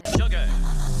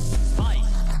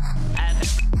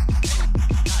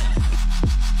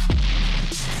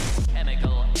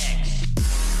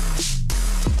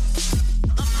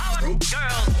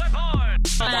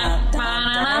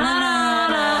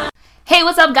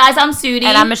up, guys? I'm Sudi.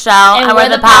 And I'm Michelle. And we're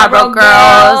the Power Broke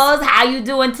Girls. How you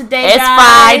doing today, it's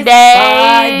guys?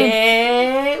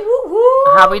 Friday.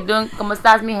 Woo-hoo. How we doing? ¿Cómo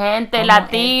estás, mi gente?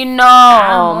 Latino.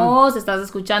 Vamos, estás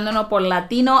escuchándonos por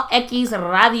Latino X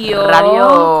Radio.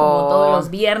 Como todos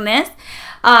los viernes.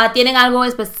 ¿Tienen algo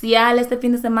especial este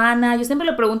fin de semana? Yo siempre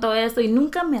le pregunto esto y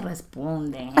nunca me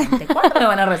responden, gente. ¿Cuándo me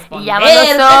van a responder? Llama a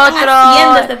nosotros. ¿Qué están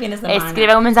haciendo este fin de semana?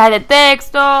 Escribe un mensaje de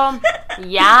texto.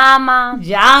 Llama.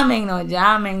 Llámenos.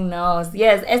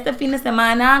 Yes, este fin de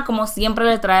semana, como siempre,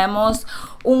 le traemos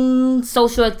un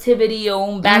social activity o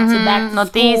un back-to-back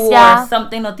noticias,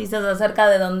 noticias acerca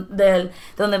de donde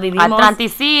vivimos.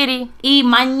 Atlantic City. Y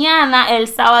mañana, el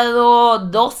sábado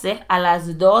 12 a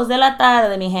las 2 de la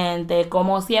tarde, mi gente,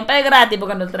 como siempre gratis,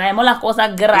 porque nos traemos las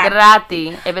cosas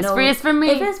gratis. If it's free, it's for me.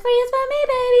 If it's free, it's for me,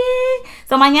 baby.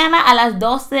 So mañana a las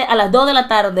 2 de la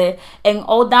tarde en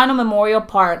Old Downey Memorial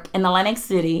Park en Atlantic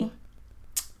City,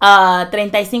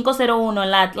 3501 en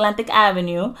la Atlantic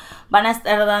Avenue, van a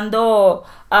estar dando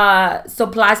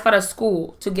supplies para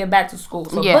school, to get back to school.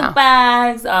 So book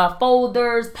bags,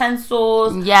 folders,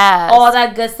 pencils, all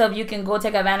that good stuff. You can go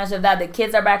take advantage of that. The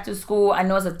kids are back to school. I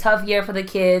know it's a tough year for the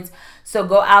kids. So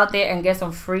go out there and get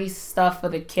some free stuff for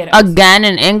the kiddos. Again,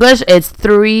 in English, it's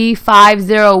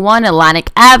 3501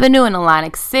 Atlantic Avenue in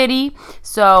Atlantic City.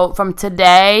 So from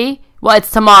today... Well,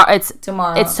 it's tomorrow. It's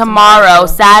tomorrow,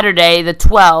 Saturday, the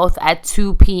 12th at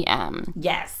 2 p.m.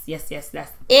 Yes.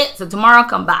 That's it. So tomorrow,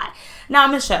 come by. Now,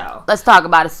 Michelle. Let's talk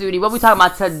about it, Sudi. What are we talking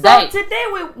about today? So today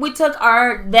we took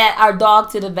our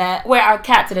dog to the vet. Our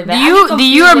cat to the vet. Do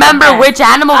you remember which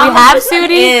animal we have, Sudi?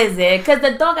 Is it? Because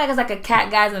the dog acts like a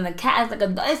cat, guys, and the cat is like a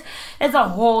dog. It's a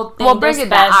whole thing. Well, bring it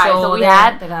back. So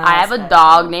I have a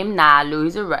dog named Nalu.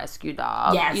 He's a rescue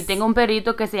dog. Yes. Y tengo un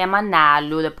perrito que se llama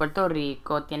Nalu de Puerto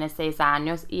Rico. Tiene 6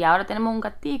 años. Y ahora tenemos un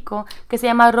gatico que se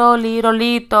llama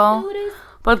Rolito.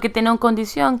 Porque tiene una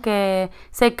condición que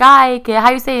se cae, que how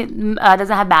you say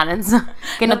doesn't have balance.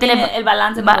 Que no tiene el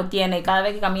balance, no lo tiene, y cada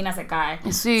vez que camina se cae.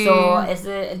 Sí. So,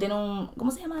 tiene un,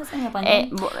 ¿cómo se llama eso en español? I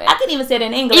can even say it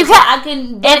in English.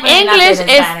 In English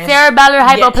it's cerebellar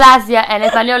hypoplasia. En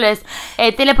español es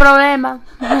tiene problema.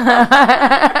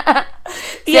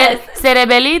 Yes.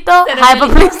 Cerebelito,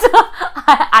 hypoplasia,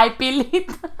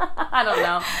 hypilito. I don't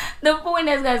know. The point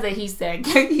is, guys, that he's sick.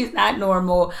 He's not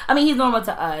normal. I mean, he's normal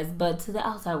to us, but to the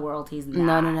outside world, he's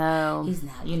not. No. He's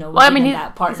not. You know. Well, I mean, he's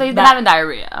been having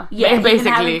diarrhea. Yeah, basically. He's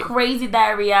been having crazy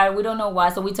diarrhea. We don't know why,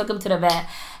 so we took him to the vet.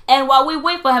 And while we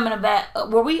wait for him in the vet,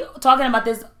 were we talking about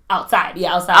this? Outside,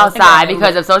 yeah, outside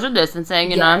because of social distancing,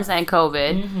 you know what I'm saying,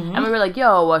 COVID. Mm-hmm. And we were like,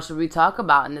 yo, what should we talk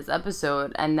about in this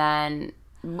episode? And then,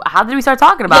 how did we start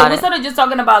talking about it? We started just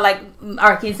talking about, like,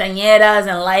 our quinceañeras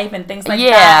and life and things like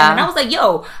that. And I was like,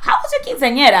 yo, how was your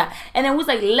quinceañera? And then we was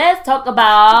like, let's talk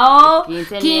about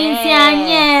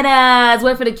quinceañeras.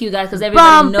 Wait for the cue, guys, because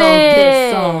everybody knows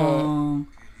this song.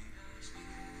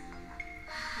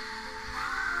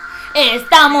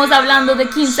 Estamos hablando de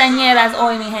quinceañeras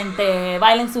hoy, mi gente.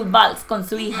 Bailen su vals con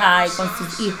su hija y con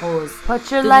sus hijos.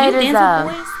 Put your lighters up.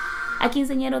 ¿Hay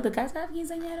quinceañeros? Do guys have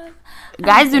quinceañeros?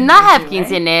 Guys do not have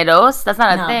quinceañeros. That's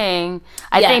not a thing.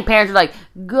 I think parents are like,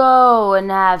 go and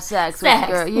have sex with a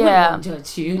girl. Yeah. We don't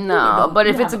judge you. No, but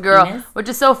if it's a girl, which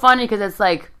is so funny because it's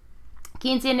like,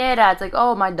 quinceañera, it's like,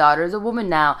 oh, my daughter is a woman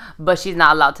now, but she's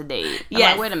not allowed to date. I'm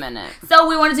like, wait a minute. So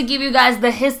we wanted to give you guys the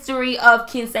history of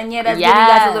quinceañeras, give you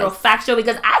guys a little fact show,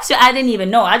 because actually I didn't even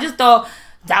know. I just thought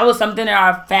that was something that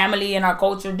our family and our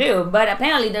culture do, but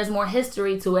apparently there's more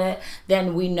history to it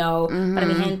than we know. Para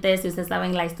mi gente, si ustedes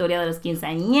saben la historia de los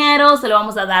quinceañeros, se lo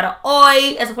vamos a dar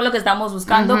hoy. Eso fue lo que estamos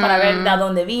buscando para ver de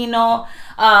dónde vino.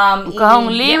 Coge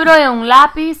un libro y un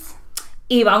lápiz.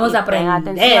 Y vamos a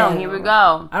aprender. Here we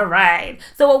go. All right.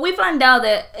 So what we found out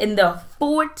that in the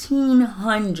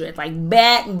 1400s, like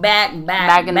back in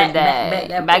the day,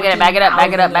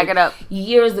 back it up.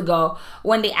 Years ago,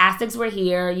 when the Aztecs were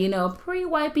here, you know,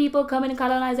 pre-white people come in and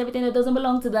colonize everything that doesn't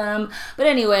belong to them. But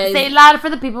anyways, say it louder for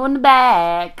the people in the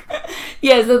back.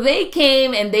 Yeah, so they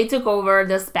came and they took over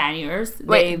the Spaniards.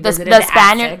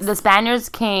 The Spaniards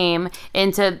came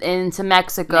into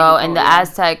Mexico and the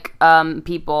Aztec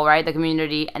people, right, the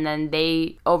community, and then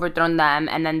they overthrown them,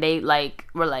 and then they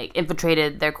were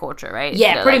infiltrated their culture, right?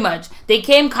 Yeah, pretty much. They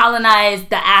came, colonized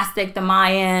the Aztec, the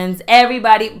Mayans,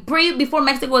 everybody. Before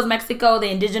Mexico was Mexico, the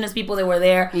indigenous people that were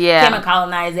there came and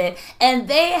colonized it. And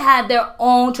they had their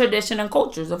own tradition and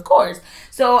cultures, of course.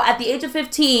 So at the age of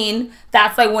 15,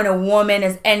 that's like when a woman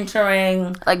is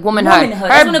entering womanhood.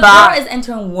 That's when a girl is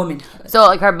entering womanhood. So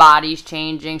like her body's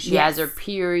changing. She has her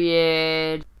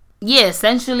period. Yeah,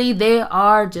 essentially they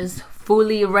are just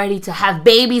fully ready to have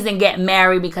babies and get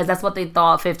married because that's what they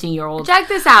thought 15-year-olds. Check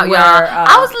this out, y'all.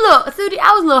 I was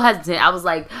a little hesitant. I was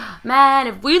like, man,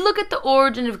 if we look at the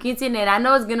origin of quinceañera, I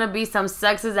know it's gonna be some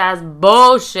sexist ass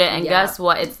bullshit. And guess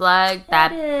what? It's like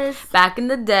that. Back in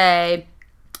the day,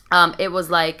 it was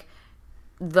like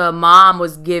the mom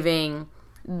was giving.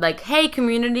 Like, hey,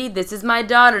 community, this is my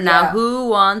daughter now. Who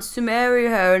wants to marry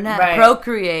her and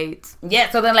procreate?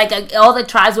 Yeah, so then, like, all the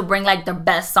tribes would bring, like, their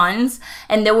best sons,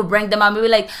 and they would bring them out. Maybe,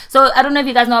 like, so I don't know if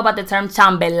you guys know about the term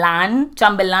chambelán.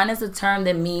 Chambelán is a term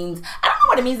that means, I don't know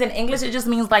what it means in English. It just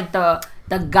means, like, the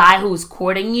guy who's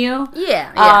courting you.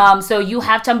 Yeah. So you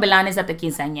have chambelanes at the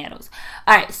quinceañeros.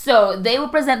 All right, so they will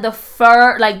present the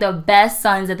best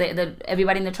sons that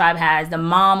everybody in the tribe has. The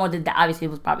mom or the dad. Obviously,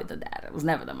 it was probably the dad. It was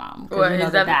never the mom.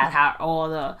 Because the dad had all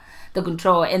the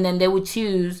control. And then they would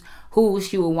choose who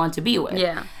she would want to be with.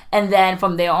 Yeah. And then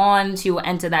from there on, she would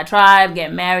enter that tribe,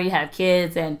 get married, have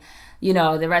kids, and... You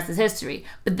know, the rest is history.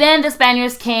 But then the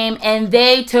Spaniards came and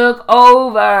they took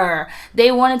over.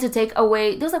 They wanted to take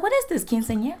away. They was like, what is this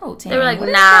quinceañero thing? They were like,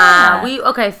 nah,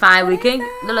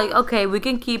 they're like, okay, we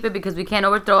can keep it because we can't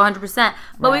overthrow 100%.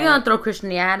 But we're going to throw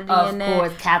Christianity in there. Of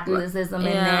course, Catholicism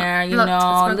in there, you know,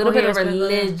 a little bit of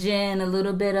religion, a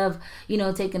little bit of, you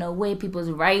know, taking away people's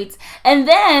rights. And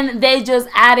then they just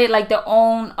added like their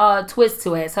own twist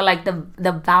to it. So like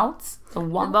the bouts. The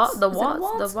waltz. The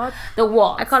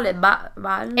waltz. I call it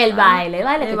baile. El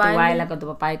baile que tú bailas con tu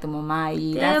papá y tu mamá.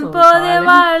 Tiempo de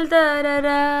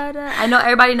baile. I know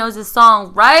everybody knows this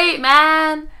song, right,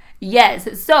 man? Yes.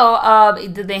 So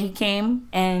then he came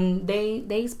and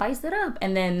they spiced it up,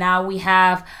 and then now we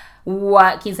have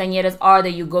what quinceañeras are,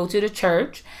 that you go to the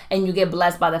church and you get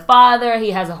blessed by the father. He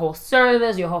has a whole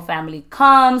service. Your whole family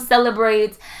comes,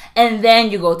 celebrates, and then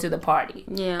you go to the party.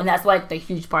 Yeah. And that's like the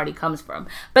huge party comes from.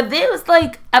 But there was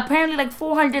like apparently like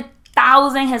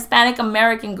 400,000 Hispanic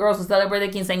American girls who celebrate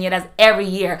the quinceañeras every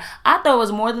year. I thought it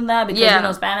was more than that because, you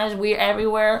know, Spanish, we're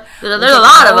everywhere. There's a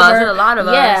lot of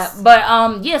us. Yeah.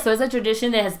 But, so it's a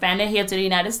tradition that has expanded here to the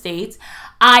United States.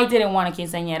 I didn't want a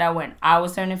quinceañera when I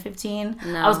was turning 15.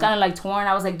 No. I was kind of like torn.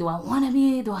 I was like, do I want to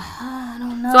be? I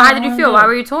don't know. So how did you feel? Why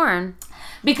were you torn?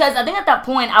 Because I think at that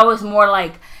point I was more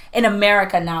like in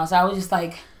America now. So I was just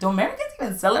like, do Americans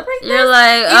even celebrate this? You're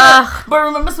like, ugh. But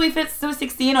remember Sweet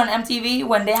 16 on MTV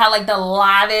when they had like the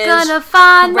lavish, gonna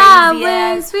find my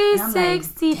way, Sweet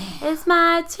 16. Like, it's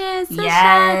my chance to shine.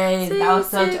 Yes, that was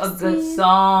such a good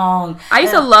song. I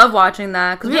used to love watching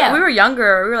that because we were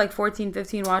younger. We were like 14,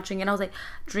 15 watching, and I was like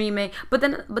dreaming. But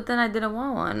then I didn't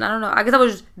want one. I don't know. I guess I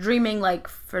was just dreaming like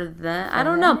for that. I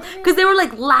don't know, because they were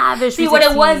like lavish. See, what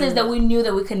it was is that we knew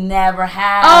that we could never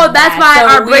have. Oh, that's why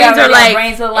our brains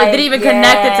are like it didn't even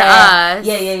connect it to us.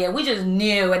 Yeah. We just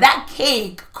knew. And that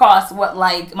cake cost what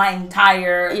like my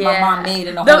mom made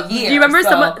in a whole year. Do you remember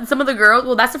some of the girls?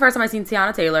 Well, that's the first time I seen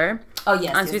Tiana Taylor. Oh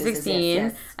yes, on Sweet 16,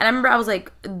 yes. And I remember I was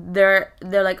like, they're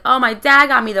like, oh, my dad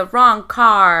got me the wrong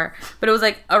car, but it was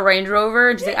like a Range Rover,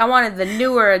 and she's like, I wanted the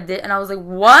newer, and I was like,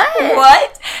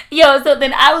 what? Yo, so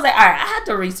then I was like, all right, I had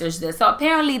to research this. So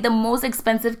apparently, the most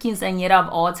expensive quinceañera of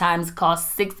all times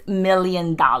cost $6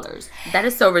 million. That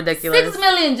is so ridiculous. $6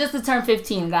 million just to turn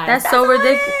 15, guys. That's so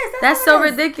ridiculous. That's so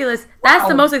ridiculous. Wow. That's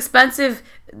the most expensive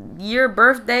year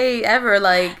birthday ever.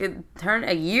 Like, turn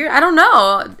a year? I don't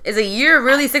know. Is a year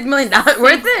really $6 million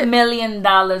worth it? $6 million.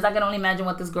 I can only imagine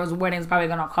what this girl's wedding is probably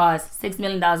gonna cost. $6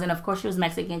 million. And of course she was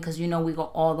Mexican, because you know we go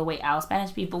all the way out.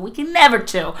 Spanish people, we can never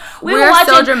chill. We're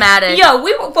so dramatic. Yo,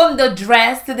 we were from the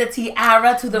dress to the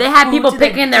tiara to the They had people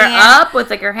picking their up with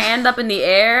like your hand up in the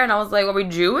air, and I was like, are we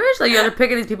Jewish? Like, you guys are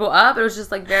picking these people up. It was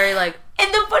just like very like.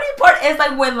 And the funny part is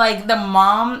like when like the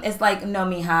mom is like, no,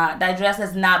 mija, that dress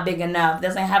is not big enough.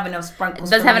 Doesn't have enough sprinkles.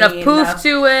 Doesn't have enough poof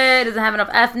to it. Doesn't have enough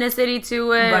ethnicity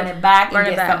to it. Run it back and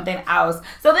get something else.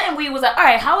 So then we was like, all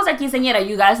right, how was our quinceañera?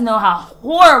 You guys know how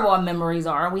horrible our memories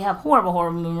are. We have horrible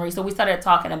memories. So we started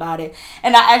talking about it.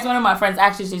 And I asked one of my friends,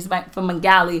 actually she's from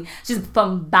Bengali. She's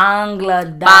from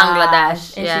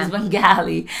Bangladesh. And she's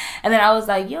Bengali. And then I was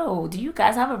like, yo, do you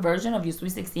guys have a version of your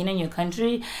Sweet 16 in your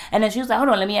country? And then she was like, hold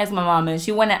on, let me ask my mom. And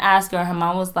she went and asked her. Her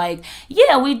mom was like,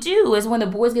 yeah, we do. It's when the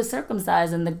boys get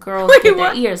circumcised and the girls get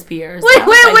their ears pierced. Wait.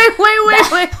 What?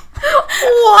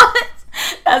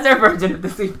 That's their version of the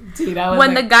Sweet 16.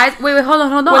 When the guys... Wait, hold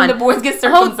on. When the boys get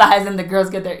circumcised and the girls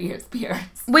get their ears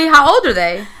pierced. Wait, how old are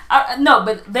they? No,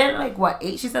 but they're like, what,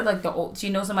 8? She said like she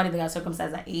knows somebody that got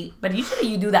circumcised at 8. But usually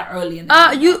you do that early in the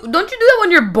Don't you do that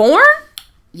when you're born?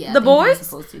 Yeah. The boys? You're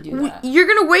supposed to do that. You're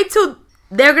going to wait till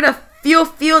they're going to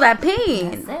feel that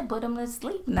pain. That's it. Put them to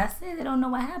sleep. And that's it. They don't know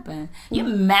what happened. You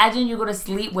imagine you go to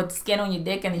sleep with skin on your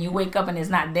dick and then you wake up and it's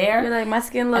not there. You're like, my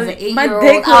skin looks... As an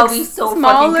 8-year-old, I'll be so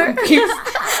smaller. Fucking confused.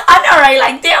 I know, right?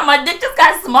 Like, damn, my dick just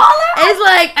got smaller. It's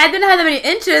like, I didn't have that many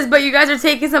inches, but you guys are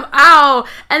taking some out.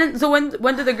 And then, so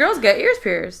when did the girls get ears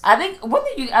pierced? I think,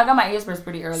 I got my ears pierced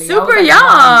pretty early. Super young.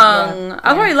 I was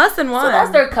probably less than 1. So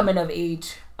that's their coming of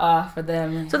age. For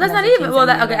them. So that's not even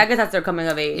okay. I guess that's their coming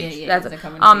of age. Yeah, that's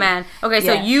coming of age. Man. Okay,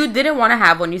 so you didn't want to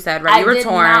have one. You said right. You were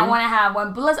torn. I did not want to have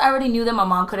one. Plus, I already knew that my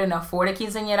mom couldn't afford a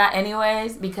quinceañera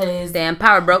anyways because damn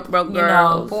power broke girls. You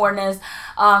know, poorness.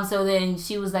 So then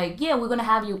she was like, "Yeah, we're gonna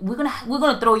have you. We're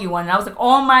gonna throw you one." And I was like,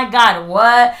 "Oh my god,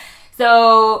 what?"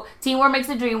 So teamwork makes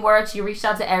the dream work. She reached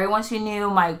out to everyone she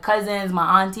knew, my cousins,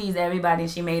 my aunties, everybody,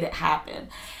 and she made it happen.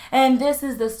 And this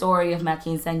is the story of my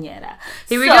quinceañera.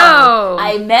 Here we go.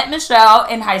 I met Michelle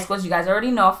in high school, as you guys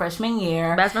already know, freshman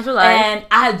year. Best friends for life. And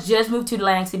I had just moved to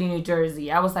Atlantic City, New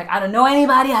Jersey. I was like, I don't know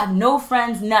anybody. I have no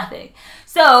friends, nothing.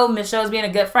 So Michelle's being a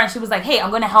good friend. She was like, hey, I'm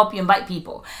going to help you invite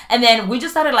people. And then we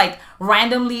just started like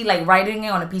randomly like writing it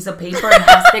on a piece of paper and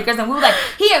have stickers. And we were like,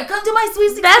 here, come to my Sweet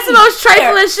 16. That's the most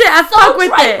trifling shit. I fuck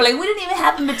with it. We didn't even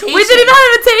have invitations. We didn't even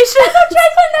have invitations. That's how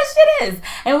trifling that shit is.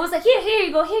 And it was like,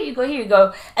 here you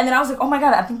go. And then I was like, oh my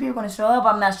God, I think people are going to show up.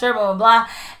 I'm not sure, blah, blah, blah.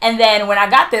 And then when I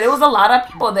got there was a lot of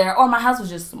people there. Or my house was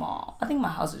just small. I think my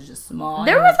house was just small.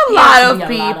 There was a lot of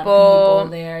people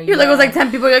there. You're like, it was like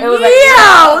 10 people. You're like, it was crazy.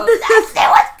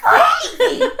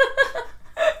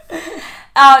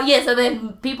 So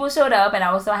then people showed up and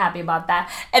I was so happy about that.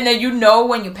 And then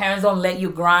when your parents don't let you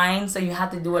grind, so you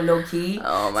have to do it low key.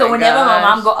 Oh my so whenever my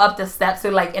mom go up the steps to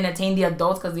like entertain the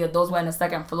adults, because the adults were on the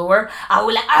second floor, I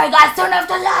would like, all right guys, turn off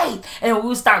the light. And we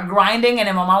would start grinding and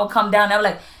then my mom would come down and I would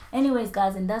like, anyways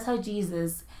guys, and that's how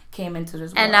Jesus came into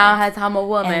this world. And now has I'm a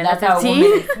woman. And that's how a woman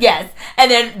is. Yes.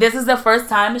 And then this is the first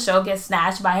time Michelle gets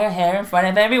snatched by her hair in front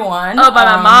of everyone. Oh, by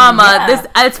my mama. Yeah.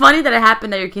 It's funny that it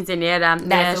happened at your quinceañera.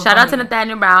 Yeah, so shout out to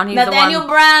Nathaniel Brown. He's Nathaniel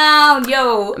Brown.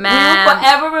 Yo. Man. We will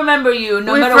forever remember you,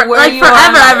 no matter where you are.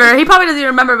 Forever. He probably doesn't even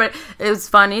remember, but it was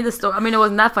funny. The story. I mean, it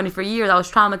wasn't that funny for years. I was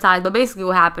traumatized. But basically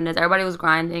what happened is everybody was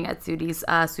grinding at Sudi's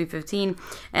Sweet 15.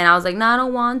 And I was like, no, I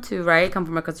don't want to, right? Come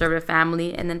from a conservative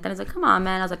family. And then Nathaniel's like, come on,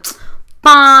 man. I was like,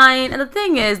 fine. And the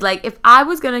thing is, like, if I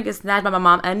was gonna get snatched by my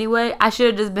mom anyway, I should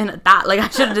have just been I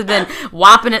should have just been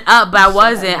whopping it up, but I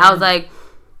wasn't. I was like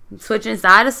switching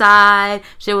side to side.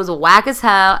 Shit was whack as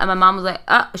hell. And my mom was like,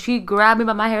 she grabbed me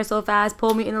by my hair so fast,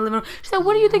 pulled me in the living room. She said,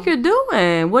 what do you think you're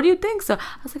doing? What do you think so?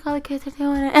 I was like, all the kids are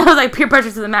doing it. And I was like, peer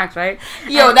pressure to the max, right?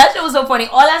 Yo, that shit was so funny.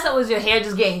 All I saw was your hair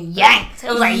just getting yanked.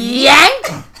 It was like,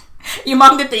 yanked? Your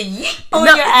mom did the yeet on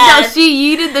your ass. No,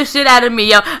 she yeeted the shit out of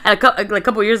me, yo. And a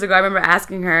couple years ago, I remember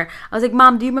asking her, I was like,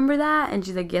 Mom, do you remember that? And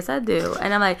she's like, yes, I do.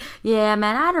 And I'm like, yeah,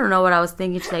 man, I don't know what I was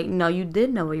thinking. She's like, no, you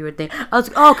did know what you were thinking. I was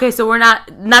like, oh, okay, so not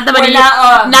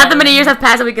that many years have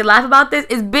passed that we could laugh about this.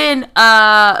 It's been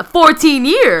 14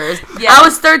 years. Yes. I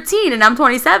was 13 and I'm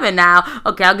 27 now.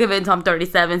 Okay, I'll give it until I'm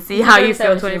 37. See how you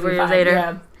feel 24 years later.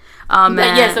 Yeah.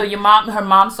 Man. Yeah, so her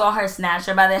mom saw her snatch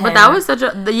her by the hair. But that was such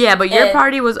but your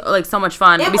party was like so much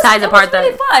fun. It was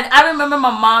really fun. I remember my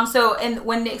mom,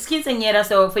 when the quinceañera,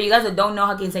 so for you guys that don't know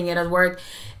how quinceañeras work,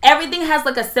 everything has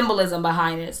like a symbolism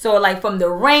behind it. So like from the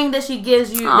ring that she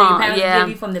gives you, that your parents give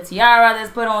you, from the tiara that's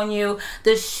put on you,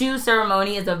 the shoe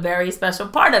ceremony is a very special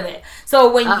part of it.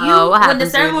 So when the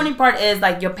ceremony part is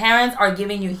like your parents are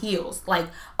giving you heels, like,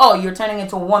 oh, you're turning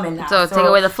into a woman now. So take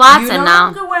away the flats and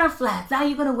now you're wearing flats. Now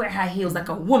you're gonna wear high heels like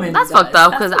a woman. That's fucked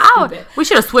up because we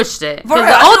should have switched it. For real,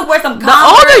 I should wear some the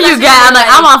older you get, I'm like,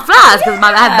 I want flats because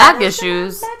I have back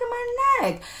issues. Back of my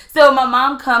neck. So my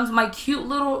mom comes, my cute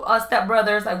little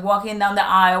stepbrother's like walking down the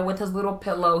aisle with his little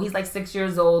pillow. He's like 6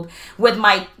 years old with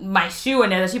my shoe in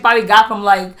there that she probably got from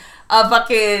like a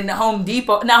fucking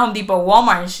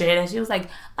Walmart and shit. And she was like,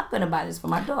 I'm gonna buy this for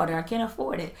my daughter. I can't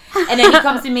afford it. And then he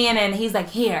comes to me and then he's like,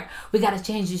 here, we gotta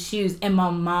change your shoes. And my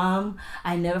mom,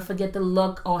 I never forget the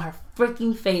look on her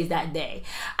freaking face that day.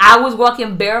 I was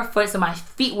walking barefoot, so my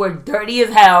feet were dirty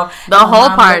as hell. The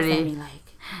whole party. At me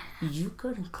like, you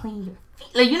couldn't clean your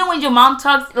like, you know when your mom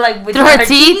talks like with through her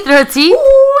teeth?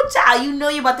 Ooh, child, you know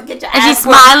you're about to get your ass. And she's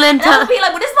smiling. And I'll be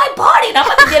like, well, this is my party and I'm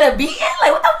about to get a beating?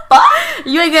 Like, what the fuck?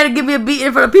 You ain't gonna give me a beating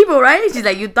in front of people, right? She's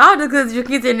like, you thought it because your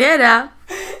quinceañera.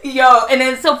 Yo, and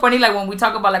it's so funny, like when we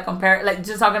talk about like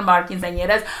just talking about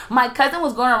quinceañeras, my cousin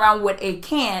was going around with a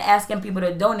can asking people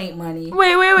to donate money.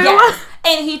 Wait, yes. what?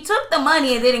 And he took the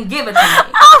money and didn't give it to me.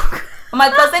 My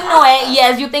cousin Noe,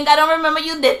 yes, you think I don't remember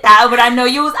you did that, but I know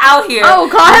you was out here. Oh,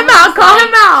 call him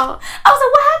out. I was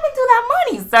like, what happened to that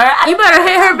money, sir? You better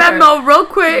hit her Venmo real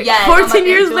quick. Yes, 14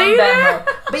 years later.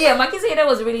 But yeah, my quinceañera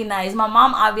was really nice. My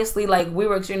mom, obviously, like, we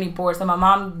were extremely poor, so my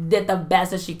mom did the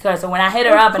best that she could. So when I hit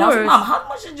her up and I was like, Mom, how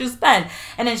much did you spend?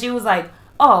 And then she was like,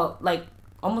 oh, like,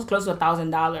 almost close to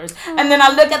 $1,000. And then I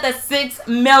look at the $6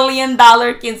 million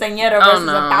quinceañera versus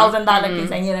 $1,000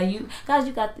 quinceañera. You guys,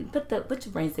 you got put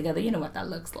your brains together. You know what that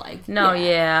looks like. No,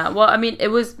 yeah. Well, I mean,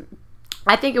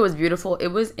 I think it was beautiful. It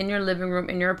was in your living room,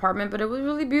 in your apartment, but it was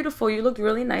really beautiful. You looked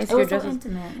really nice. It was so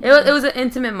intimate. It was an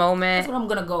intimate moment. That's what I'm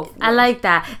gonna go for. I like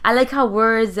that. I like how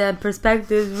words and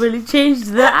perspectives really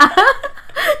changed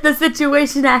the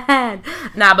situation at hand.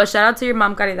 Nah, but shout out to your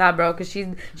mom, Caridad, bro, because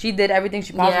she did everything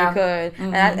she possibly could.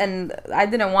 Mm-hmm. And I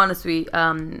didn't want a sweet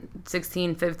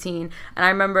 16, 15. And I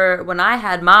remember when I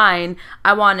had mine,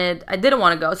 I didn't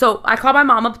want to go. So I called my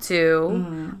mom up too.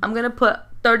 Mm-hmm. I'm gonna put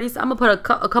a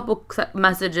couple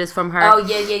messages from her. Oh,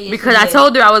 yeah. Because I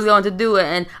told her I was going to do it.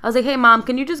 And I was like, hey, Mom,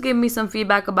 can you just give me some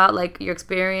feedback about, like, your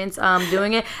experience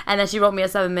doing it? And then she wrote me a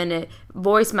 7-minute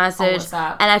voice message.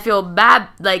 And I feel bad,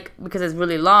 like, because it's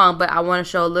really long, but I want to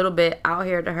show a little bit out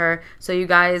here to her. So, you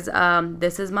guys,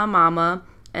 this is my mama,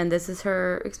 and this is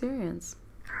her experience.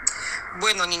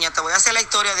 Bueno, niña, te voy a hacer la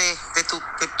historia de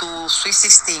tu Sweet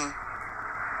 16.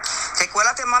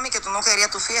 Recuérdate, mami, que tú no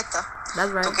querías tu fiesta.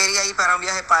 That's right. Tú querías ir para un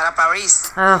viaje para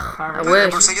París. Pero el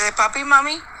bolsillo de papi y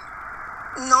mami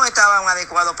no estaban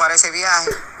adecuados para ese viaje.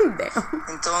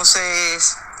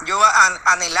 Entonces, yo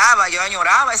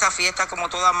añoraba esa fiesta como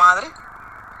toda madre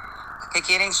que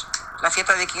quieren la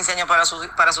fiesta de 15 años para su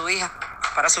hija,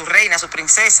 para su reina, su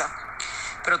princesa.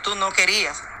 Pero tú no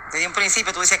querías. Desde un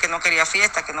principio tú decías que no querías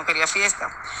fiesta.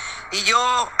 Y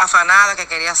yo, afanada, que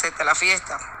quería hacerte la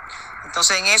fiesta.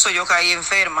 Entonces en eso yo caí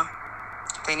enferma,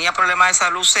 tenía problemas de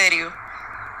salud serios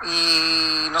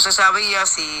y no se sabía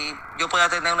si yo podía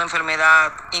tener una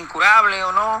enfermedad incurable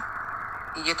o no.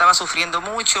 Y yo estaba sufriendo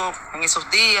mucho en esos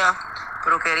días,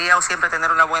 pero quería siempre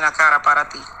tener una buena cara para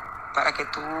ti, para que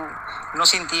tú no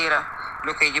sintieras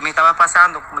lo que yo me estaba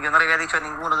pasando, como yo no le había dicho a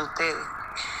ninguno de ustedes.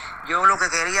 Yo lo que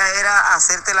quería era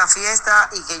hacerte la fiesta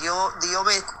y que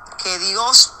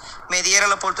Dios me diera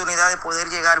la oportunidad de poder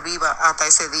llegar viva hasta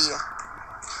ese día.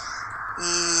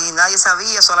 Y nadie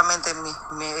sabía, solamente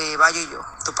Bayo y yo,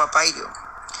 tu papá y yo.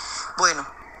 Bueno,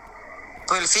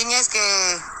 pues el fin es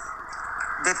que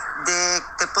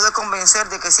te pude convencer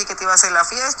de que sí, que te iba a hacer la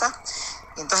fiesta.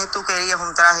 Y entonces tú querías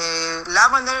un traje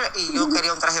lavender y yo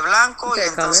quería un traje blanco. Y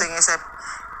entonces en ese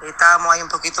estábamos ahí un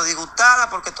poquito disgustadas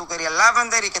porque tú querías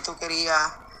lavender y que tú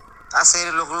querías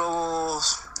hacer los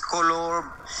globos color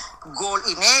gold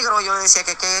y negro. Yo le decía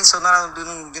que eso no era de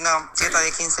una fiesta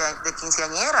de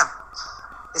quinceañera.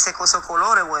 Esos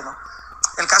colores, bueno.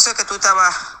 El caso es que tú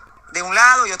estabas de un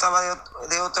lado, yo estaba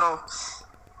de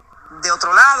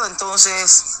otro lado.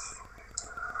 Entonces,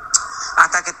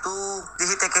 hasta que tú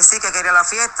dijiste que sí, que quería la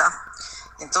fiesta.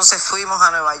 Entonces fuimos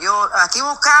a Nueva York. Aquí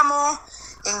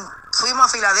fuimos a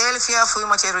Filadelfia,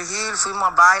 fuimos a Cherry Hill, fuimos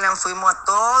a Bailan, fuimos a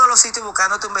todos los sitios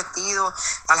buscándote un vestido,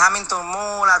 al Hamilton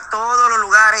Mall, a todos los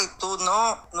lugares, y tú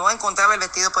no encontrabas el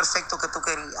vestido perfecto que tú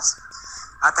querías.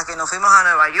 Hasta que nos fuimos a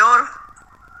Nueva York,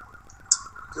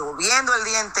 lloviendo el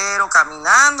día entero,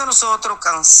 caminando nosotros,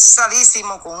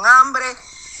 cansadísimos, con hambre,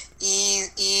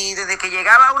 y desde que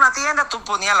llegaba a una tienda tú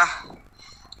ponías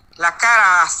la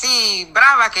cara así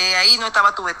brava, que ahí no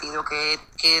estaba tu vestido, que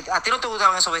a ti no te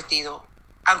gustaban esos vestidos.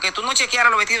 Aunque tú no chequearas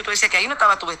los vestidos, tú decías que ahí no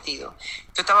estaba tu vestido.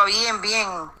 Yo estaba bien,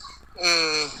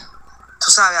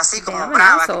 tú sabes, así como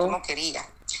brava, que tú no querías.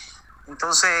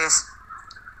 Entonces,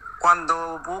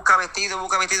 cuando busca vestido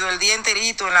el día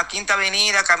enterito en la Quinta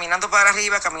Avenida, caminando para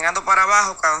arriba, caminando para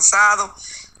abajo, cansado,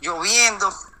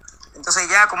 lloviendo. Entonces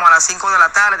ya como a las 5 de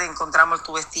la tarde encontramos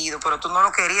tu vestido, pero tú no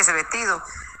lo querías ese vestido.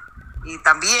 Y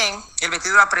también el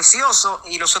vestido era precioso,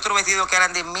 y los otros vestidos que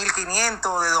eran de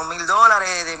 $1,500, de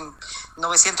 $2,000, de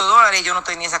 $900, yo no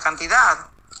tenía esa cantidad.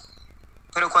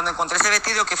 Pero cuando encontré ese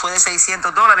vestido que fue de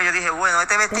 $600, yo dije, bueno,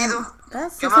 este vestido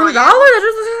yo me lo llevo,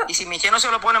 y si Michelle no se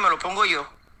lo pone, me lo pongo yo,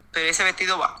 pero ese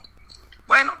vestido va.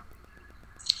 Bueno,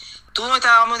 tú no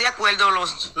estábamos de acuerdo,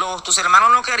 tus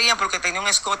hermanos no querían porque tenía un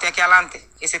escote aquí adelante,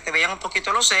 que se te veían un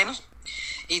poquito los senos.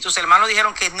 Y tus hermanos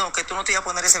dijeron que no, que tú no te ibas a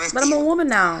poner ese vestido. But I'm a woman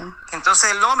now.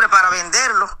 Entonces el hombre, para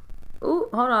venderlo. Ooh,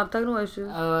 hold on, I'm talking about you.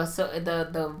 So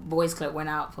the voice clip went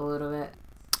out for a little bit.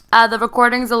 The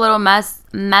recording's a little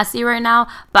messy right now,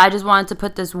 but I just wanted to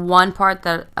put this one part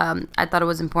that I thought it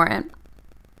was important.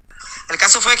 El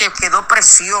caso fue que quedó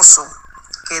precioso,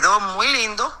 quedó muy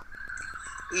lindo,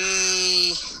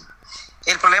 y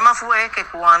el problema fue que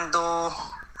cuando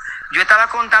yo estaba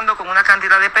contando con una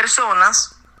cantidad de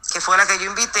personas, que fue la que yo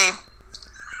invité,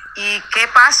 ¿y qué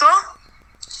pasó?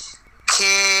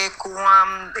 Que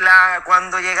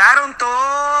cuando llegaron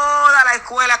toda la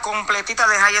escuela completita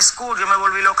de high school, yo me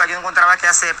volví loca, yo no encontraba qué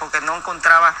hacer porque no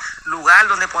encontraba lugar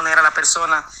donde poner a la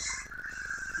persona.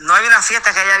 No había una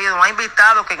fiesta que haya habido más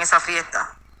invitados que en esa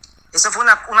fiesta. Eso fue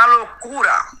una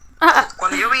locura.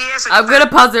 Cuando yo vi eso, I'm gonna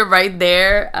pause it right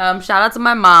there. Shout out to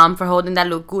my mom for holding that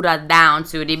locura down,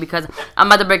 Sudi, because I'm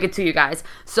about to break it to you guys.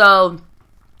 So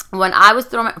when I was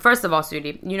throwing, first of all,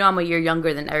 Sudi, you know I'm a year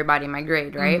younger than everybody in my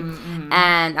grade, right? Mm-hmm.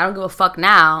 And I don't give a fuck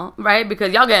now, right?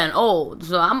 Because y'all getting old,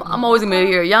 so I'm always gonna be a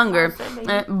year younger.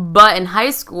 But in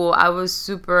high school, I was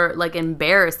super like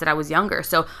embarrassed that I was younger.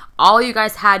 So all you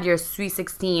guys had your Sweet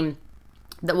 16.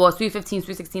 Sweet 15,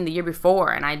 Sweet 16 the year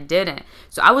before, and I didn't.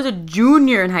 So I was a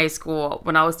junior in high school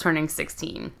when I was turning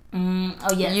 16. Oh,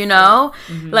 yes. You know?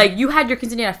 Mm-hmm. Like, you had your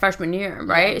quinceañera freshman year,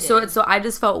 right? Yeah, so I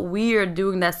just felt weird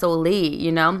doing that so late,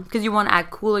 you know? Because you want to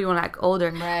act cooler, you want to act older.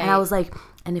 Right. And I was like,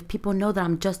 and if people know that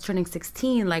I'm just turning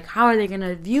 16, like, how are they going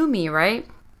to view me, right?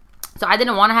 So I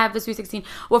didn't want to have the Sweet 16.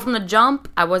 Well, from the jump,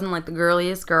 I wasn't like the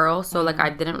girliest girl. So like I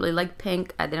didn't really like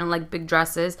pink. I didn't like big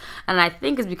dresses. And I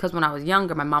think it's because when I was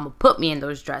younger, my mom would put me in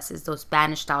those dresses, those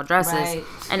Spanish style dresses. Right.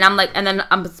 And I'm like, and then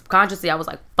subconsciously I was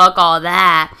like, fuck all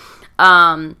that.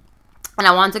 And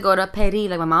I wanted to go to Peri,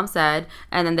 like my mom said.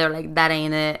 And then they were like, that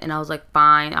ain't it. And I was like,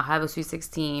 fine, I'll have a Sweet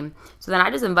 16. So then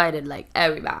I just invited like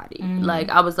everybody. Mm-hmm. Like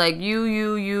I was like,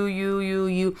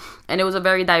 you. And it was a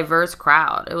very diverse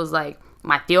crowd. It was like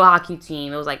my field hockey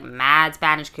team. It was like mad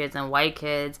Spanish kids and white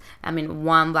kids. I mean,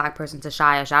 one black person,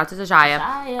 Tashaya. Shout out to Tashaya.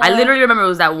 I literally remember it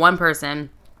was that one person.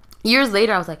 Years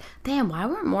later, I was like, damn, why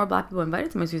weren't more black people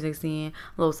invited to my Sweet 16? I'm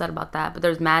a little sad about that. But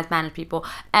there's mad Spanish people.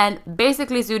 And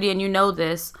basically, Sudi, and you know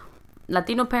this,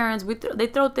 Latino parents, they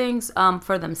throw things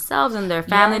for themselves and their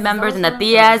family members and the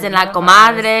tias and la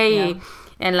comadre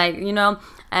and like, you know.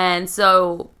 And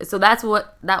so that's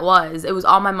what that was. It was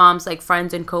all my mom's like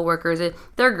friends and coworkers.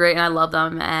 They're great and I love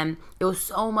them. And it was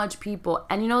so much people.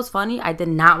 And you know what's funny? I did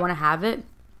not want to have it.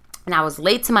 And I was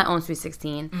late to my own Sweet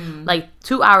 16. Like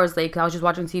 2 hours late because I was just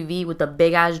watching TV with a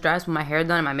big ass dress with my hair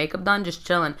done and my makeup done, just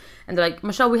chilling. And they're like,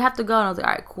 Michelle, we have to go. And I was like,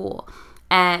 all right, cool.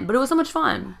 But it was so much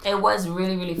fun. It was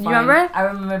really, really fun. You remember? I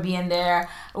remember being there.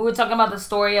 We were talking about the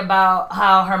story about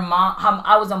how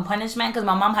I was on punishment because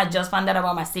my mom had just found out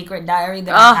about my secret diary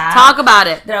that I had. Talk about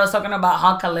it. That I was talking about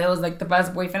how Khalil was like the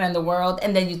best boyfriend in the world,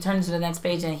 and then you turn to the next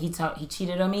page and he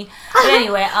cheated on me. But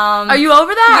anyway, are you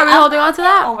over that? Are we holding on to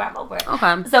that? I'm over it.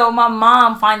 Okay. So my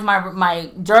mom finds my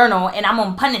journal and I'm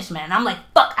on punishment. And I'm like,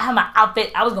 fuck, I have my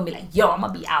outfit. I was gonna be like, yo, I'm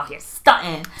gonna be out here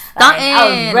stunting.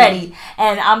 I was ready,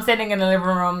 and I'm sitting in the living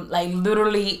room like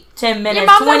literally 10 minutes,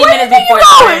 20 minutes before it's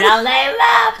starting. I'm like,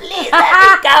 Mom, please let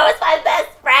me go. It's my best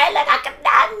friend. Like, I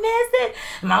cannot miss it.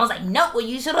 And Mom was like, no, well,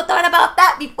 you should have thought about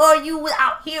that before you was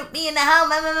out here being the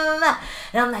hell.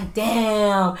 And I'm like,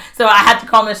 damn. So I had to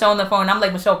call Michelle on the phone. I'm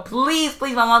like, Michelle, please,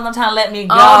 my mom's not trying to let me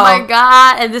go. Oh, my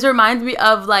God. And this reminds me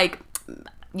of, like,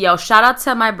 yo, shout out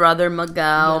to my brother,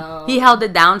 Miguel. Yo. He held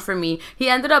it down for me. He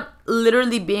ended up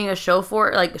literally being a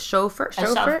chauffeur.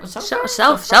 Selfish.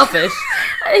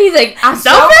 He's like, I'm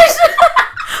selfish?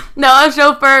 No, a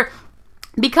chauffeur.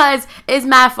 Because it's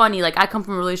mad funny. Like, I come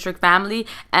from a really strict family,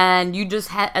 and you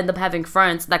just end up having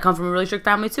friends that come from a really strict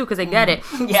family, too, because they get it.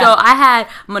 Yeah. So I had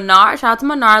Manar, shout out to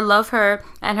Manar, love her,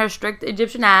 and her strict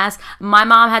Egyptian ass. My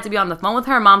mom had to be on the phone with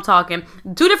her mom talking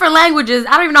 2 different languages.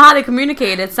 I don't even know how they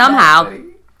communicated somehow.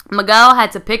 Miguel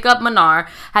had to pick up Manar,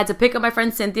 had to pick up my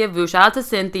friend Cynthia Vu. Shout out to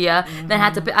Cynthia. Then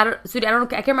had to pick, I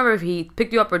can't remember if he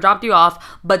picked you up or dropped you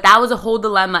off, but that was a whole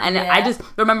dilemma. And I just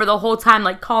remember the whole time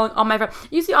like calling all my friends.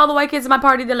 You see all the white kids in my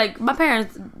party, they're like, my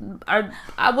parents are,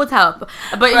 I would help.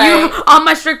 But you, all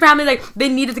my strict family, like they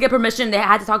needed to get permission. They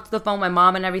had to talk to the phone, my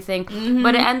mom and everything.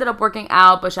 But it ended up working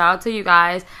out. But shout out to you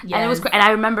guys. Yes. And it was and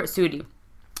I remember, Sudi,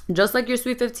 just like your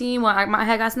Sweet 15 when my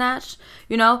head got snatched,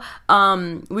 you know,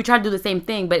 we tried to do the same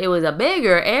thing, but it was a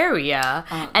bigger area,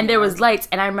 and there was lights,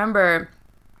 and I remember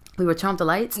we would turn off the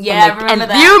lights. Yeah, I remember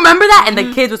that. You remember that? And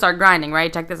the kids would start grinding,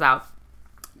 right? Check this out.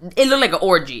 It looked like an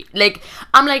orgy. Like,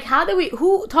 I'm like,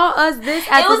 who taught us this?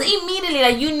 It was immediately,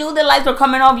 like, you knew the lights were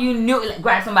coming off. You knew, like,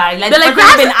 grab somebody. Like, you've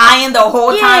been eyeing the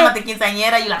whole time at the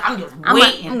quinceañera. You're like, I'm just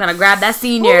waiting. I'm going to grab that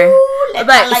senior.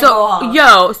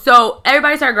 Ooh, so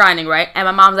everybody started grinding, right? And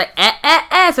my mom's like,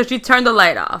 So she turned the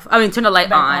light off. Turned the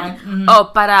light on.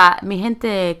 Oh, para mi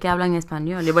gente que habla en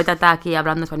español. Le voy a estar aquí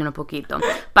hablando español un poquito.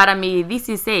 Para mi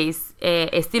 16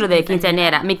 estilo de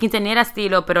quinceañera. Mi quinceañera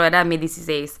estilo, pero era mi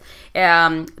 16.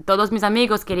 Todos mis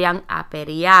amigos querían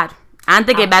aperiar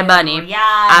Antes que Bad Bunny.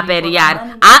 A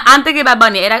perrear. Antes que Bad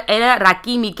Bunny. Era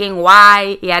Rakimi, Ken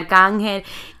White y Arcángel.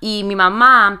 Y mi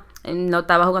mamá no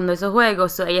estaba jugando esos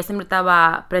juegos. So ella siempre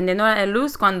estaba prendiendo la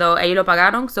luz cuando ellos lo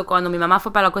pagaron. So cuando mi mamá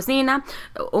fue para la cocina,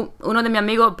 uno de mis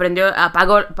amigos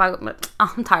apagó.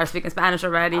 I'm tired of speaking Spanish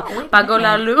already. Pagó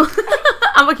la luz.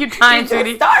 I'm gonna keep trying,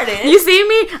 sweetie. You see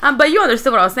me? But you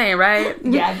understood what I was saying, right?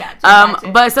 Yeah, I got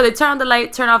you. But so they turn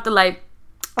off the light.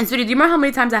 And sweetie, do you remember how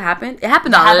many times that happened? It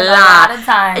happened a lot of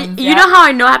times. You know how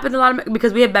I know it happened a lot?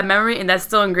 Because we have bad memory, and that's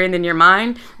still ingrained in your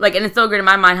mind. Like, and it's still ingrained in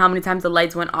my mind how many times the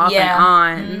lights went off and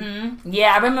on. Mm-hmm.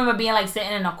 Yeah, I remember being like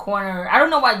sitting in a corner. I don't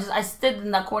know why. I stood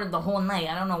in that corner the whole night.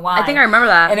 I don't know why. I think I remember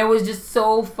that. And it was just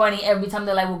so funny. Every time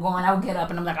the light would go on, I would get up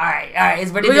and I'm like, all right,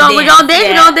 it's ready to dance. We're gonna dance. Yeah.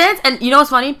 We're gonna dance. And you know what's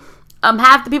funny?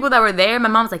 Half the people that were there, my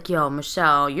mom's like, yo,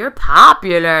 Michelle, you're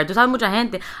popular. Tú sabes mucha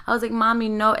gente. I was like, mami,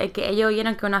 no, es que ellos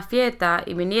vieron que una fiesta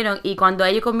y vinieron y cuando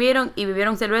ellos comieron y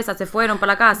bebieron cerveza se fueron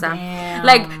para la casa. Damn.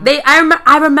 Like,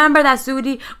 I remember that,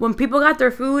 Sudi, when people got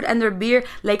their food and their beer,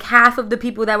 like half of the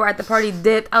people that were at the party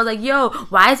dipped. I was like, yo,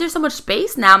 why is there so much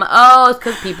space now? I'm like, oh, it's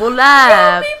because people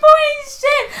left. People ain't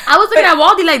shit. I was looking at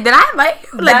Waldy like, did I invite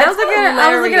you? Like, I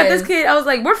was looking at this kid. I was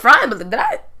like, we're fine, but did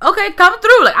I? Okay, come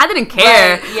through. Like, I didn't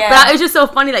care. Right, yeah. But it's just so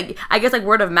funny. Like, I guess, like,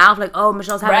 word of mouth. Like, oh,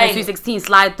 Michelle's having a Sweet 16.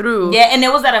 Slide through. Yeah, and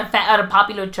it was at a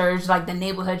popular church, like the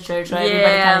neighborhood church, where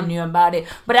everybody kind of knew about it.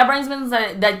 But that brings me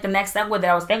to, like, the next step with it.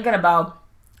 I was thinking about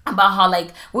how, like,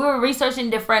 we were researching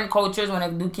different cultures when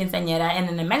I do quinceañera, and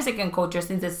in the Mexican culture,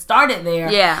 since it started there,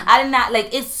 I did not,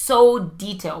 like, it's so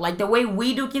detailed. Like, the way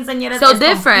we do quinceañeras is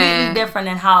completely different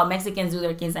than how Mexicans do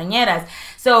their quinceañeras.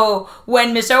 So,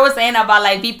 when Michelle was saying about,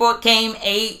 like, people came,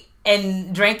 ate,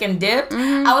 and drank and dipped,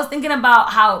 I was thinking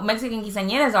about how Mexican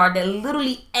quinceañeras are, that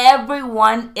literally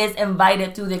everyone is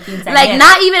invited to the quinceañera. Like,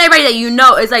 not even everybody that you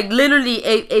know. It's like, literally,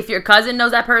 if your cousin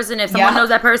knows that person, if someone knows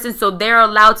that person, so they're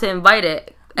allowed to invite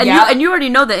it. And you already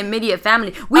know the immediate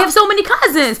family. We have so many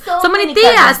cousins. So many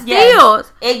tias,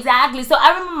 tios. Exactly. So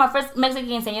I remember my first Mexican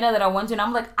quinceañera that I went to, and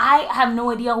I'm like, I have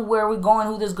no idea where we're going,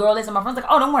 who this girl is. And my friend's like,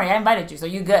 oh, don't worry, I invited you, so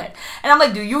you good. And I'm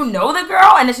like, do you know the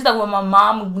girl? And then she's like, well, my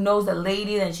mom knows the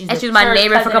lady, and she's my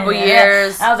neighbor for a couple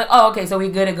years. And I was like, oh, okay, so we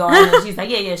good to go. And she's like,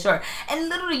 yeah, sure. And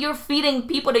literally, you're feeding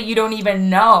people that you don't even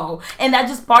know, and that's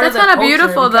just part of the culture. That's kind of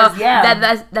beautiful, though.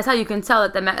 Yeah, that's how you can tell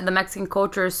that the Mexican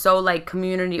culture is so, like,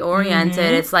 community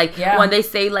oriented. It's like when they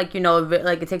say, like, you know,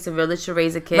 like, it takes a village to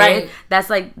raise a kid. Right. That's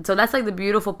like the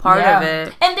beautiful part of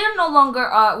it. And they're no longer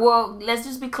well, let's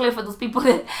just be clear for those people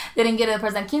that didn't get it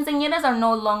present. Quinceañeras are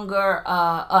no longer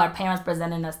our parents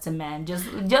presenting us to men. Just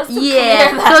to clear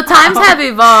that so times have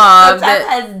evolved. So times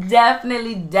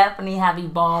has definitely have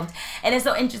evolved. And it's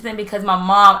so interesting because my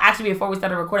mom, actually before we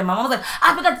started recording, my mom was like,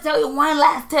 I forgot to tell you one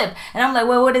last tip. And I'm like,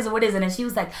 well, what is it? And she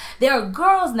was like, there are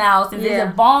girls now, since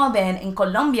it's evolving in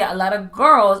Colombia, a lot of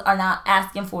girls are now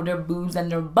asking for their boobs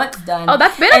and their butts done. Oh,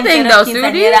 that's been a thing though,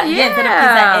 Sudi.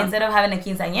 Yeah, instead of having a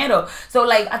quinceañero. So,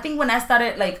 like, I think when I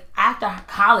started, like, after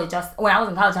college, when I was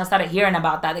in college, I started hearing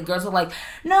about that. The girls were like,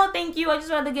 no, thank you, I just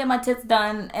wanted to get my tits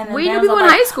done. And we knew people in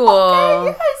high school. Okay,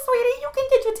 yeah, sweetie, you can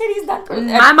get your titties done.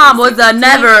 My mom would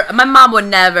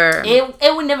never.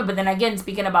 It would never. But then again,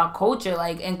 speaking about culture,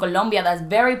 like, in Colombia, that's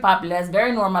very popular. That's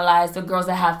very normalized. The girls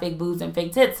that have fake boobs and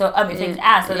fake tits. So, fake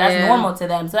ass. So that's normal to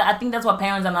them. So I think that's why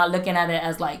parents are not looking at it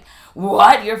as like,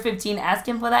 what? You're 15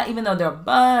 asking for that? Even though they're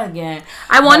bugging.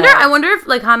 I wonder if,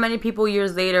 like, how many people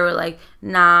years later were like,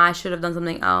 nah, I should have done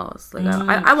something else. Like,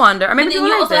 I wonder. I mean,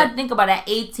 you also have to think about at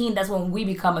 18, that's when we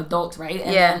become adults, right?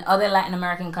 And in other Latin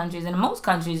American countries, and in most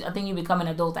countries, I think you become an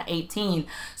adult at 18.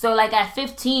 So, like, at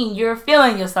 15, you're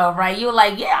feeling yourself, right? You're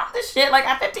like, yeah, I'm the shit. Like,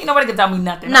 at 15, nobody can tell me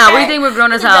nothing. Nah, what do you think we're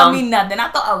grown as hell? Tell me nothing. I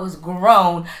thought I was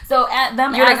grown. So, at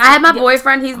them, you're like, I have my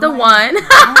boyfriend. He's the one.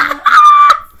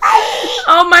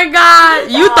 Oh my God!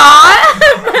 You thought?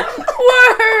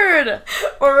 Word!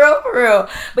 For real.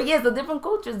 But yes, the different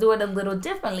cultures do it a little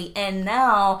differently. And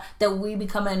now that we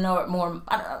becoming more,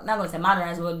 I'm not going to say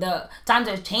modernized, but the times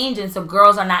are changing, so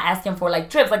girls are not asking for, like,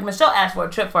 trips. Like, Michelle asked for a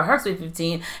trip for her Sweet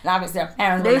 15, and obviously her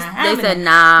parents were not having They said,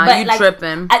 nah, but, you like,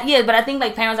 tripping. But I think,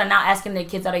 like, parents are now asking their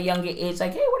kids at a younger age,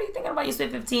 like, hey, what are you thinking about your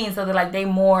Sweet 15? So they're like, they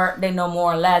know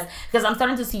more or less. Because I'm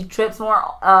starting to see trips more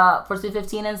for Sweet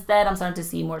 15 instead. I'm starting to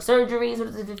see more surgeries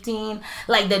for Sweet 15.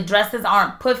 Like, the dresses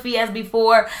aren't puffy as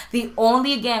before. The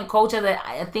only, again, culture that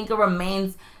I think it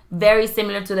remains very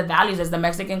similar to the values as the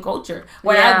Mexican culture.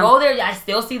 When I go there, I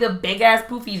still see the big ass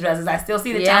poofy dresses. I still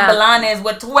see the chambelanes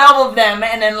with 12 of them,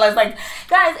 and then like,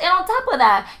 guys. And on top of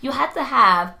that, you had to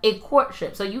have a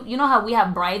courtship. So you know how we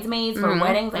have bridesmaids for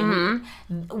weddings, like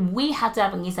we have to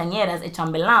have a quinceañeras, a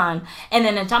chambelan, and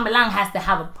then a chambelan has to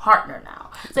have a partner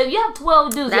now. So if you have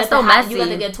 12 dudes, that's so messy. You got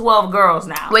to get 12 girls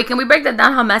now. Wait, can we break that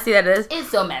down? How messy that is? It's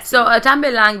so messy. So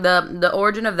chambelán, the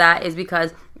origin of that is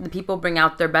because the people bring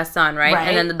out their best son, right?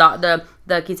 And then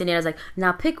the quinceañera is like,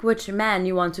 now pick which man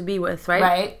you want to be with, right?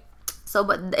 Right. So,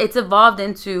 but it's evolved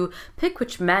into pick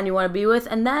which man you want to be with,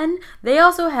 and then they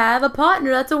also have a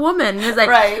partner that's a woman. And it's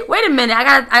like, wait a minute,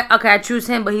 I choose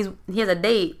him, but he has a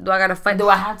date. Do I gotta fight? Do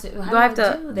I have to? Do I have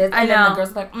to? Do this? I and know. then the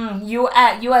girl's like, you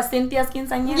at Cynthia's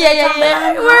quinceañera?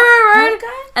 Yeah. Right.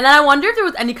 Okay. And then I wonder if there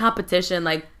was any competition,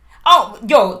 like. Oh,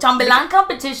 yo, chambelán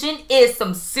competition is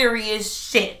some serious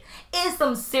shit. It's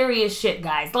some serious shit,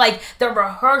 guys. Like the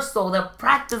rehearsal, the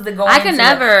practice that go into it. I can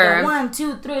never. The 1,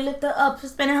 2, 3, lift her up,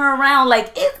 spinning her around.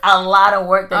 Like it's a lot of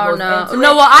work that goes into it.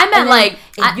 No, well, I meant like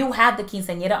if you have the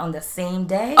quinceañera on the same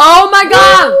day. Oh my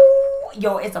god. Woo,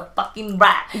 yo, it's a fucking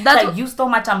rap. That's like you stole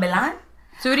my chambelán.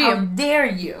 Suri, how dare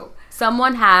you?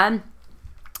 Someone had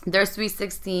their Sweet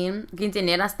 16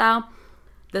 quinceañera style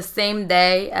the same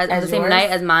day as the same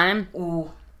night as mine.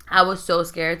 Ooh. I was so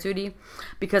scared, Tootie,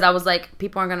 because I was like,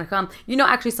 people aren't going to come. You know,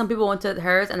 actually, some people went to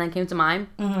hers and then came to mine.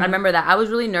 Mm-hmm. I remember that. I was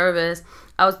really nervous.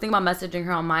 I was thinking about messaging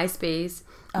her on MySpace.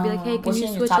 I'd be like, hey, can you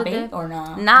switch it there? Or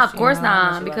not? Nah, of course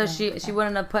not. Because she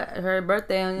wouldn't have put her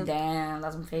birthday on. Damn,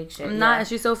 that's some fake shit. Nah,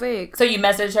 she's so fake. So you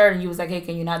messaged her and you was like, hey,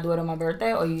 can you not do it on my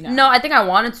birthday? Or you not? No, I think I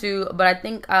wanted to, but I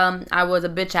think I was a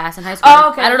bitch ass in high school. Oh,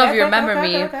 okay. I don't know if you remember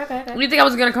me. Okay. You think I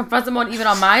was going to confront someone even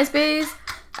on MySpace?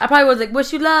 I probably was like,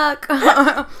 wish you luck.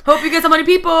 Hope you get so many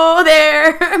people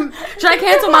there. Should I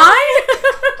cancel mine?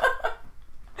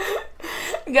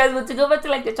 Guys, but to go back to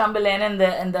like the chambelán and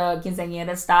the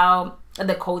quinceañera style,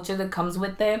 the culture that comes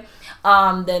with it,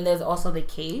 then there's also the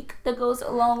cake that goes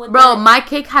along with it. Bro, my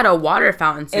cake had a water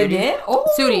fountain, Sudi. It did? Oh.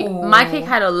 Sudi, my cake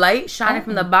had a light shining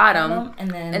from the bottom, and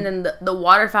then the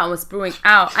water fountain was spewing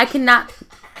out. I cannot...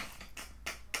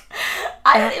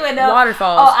 I didn't even know.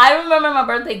 Waterfalls. Oh, I remember my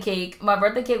birthday cake. My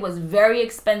birthday cake was very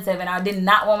expensive, and I did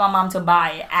not want my mom to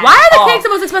buy it. Why are the cakes the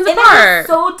most expensive part? It was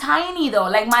so tiny though.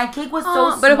 Like my cake was so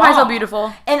small, but it was so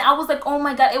beautiful. And I was like, oh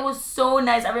my god, it was so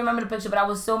nice. I remember the picture, but I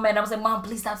was so mad. I was like, Mom,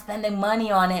 please stop spending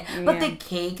money on it. Yeah. But the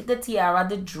cake, the tiara,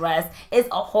 the dress, it's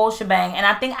a whole shebang. And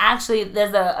I think actually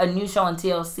there's a new show on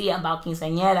TLC about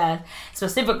quinceañeras,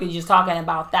 specifically just talking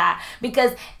about that,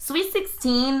 because Sweet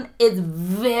 16 is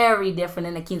very different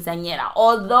than a quinceañera.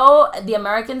 Although the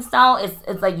American style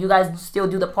is like you guys still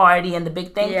do the party and the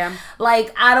big thing. Yeah.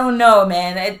 Like, I don't know,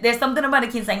 man. There's something about a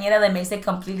quinceañera that makes it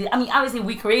completely... I mean, obviously,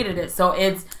 we created it, so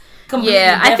it's completely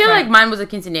different. I feel like mine was a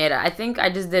quinceañera. I think I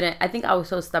just didn't... I think I was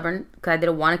so stubborn because I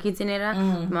didn't want a quinceañera.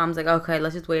 Mm-hmm. Mom's like, okay,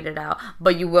 let's just wait it out.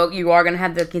 But you are going to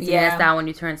have the quinceañera style when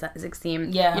you turn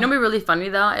 16. Yeah. You know what'd be really funny,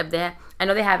 though? If they... I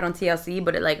know they have it on TLC,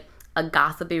 but it, like... a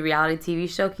gossipy reality TV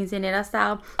show, quinceañera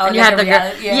style. Oh, and you have the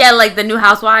like the new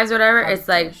housewives or whatever. It's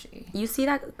like, you see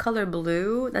that color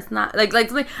blue? That's not like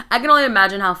something. I can only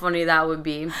imagine how funny that would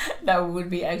be. That would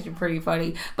be actually pretty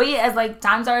funny. But yeah, as like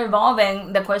times are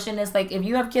evolving, the question is like, if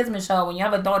you have kids, Michelle, when you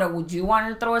have a daughter, would you want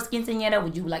her to throw a quinceañera?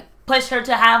 Would you like push her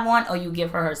to have one, or you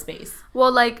give her space?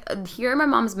 Well, like hearing my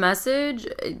mom's message,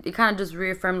 it kind of just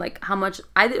reaffirmed like how much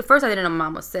first I didn't know my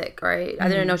mom was sick, right? Mm-hmm. I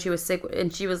didn't know she was sick,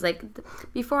 and she was like,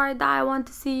 before I die, I want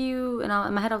to see you. And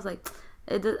in my head I was like,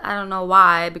 I don't know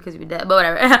why, because you're dead, but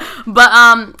whatever. But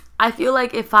I feel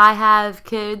like if I have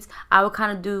kids, I would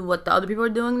kind of do what the other people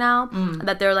are doing now,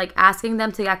 that they're like asking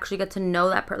them to actually get to know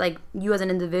that like you as an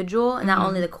individual and not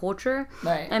only the culture,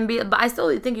 right? But I still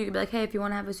think you could be like, hey, if you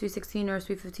want to have a Sweet 16 or a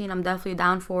Sweet 15, I'm definitely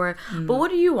down for it. But what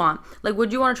do you want? Like,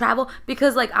 would you want to travel?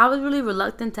 Because like I was really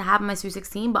reluctant to have my Sweet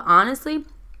 16, but honestly,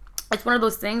 it's one of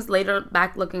those things, later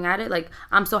back looking at it, like,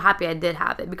 I'm so happy I did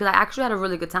have it because I actually had a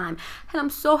really good time. And I'm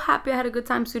so happy I had a good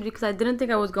time, Sudi, because I didn't think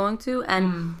I was going to.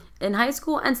 And in high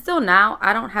school, and still now,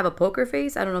 I don't have a poker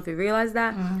face. I don't know if you realize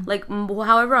that. Like,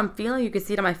 however I'm feeling, you can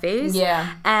see it on my face.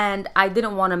 Yeah. And I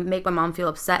didn't want to make my mom feel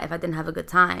upset if I didn't have a good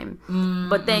time.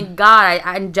 But thank God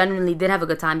I genuinely did have a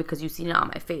good time because you've seen it on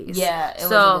my face. Yeah, it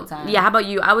was a good time. Yeah, how about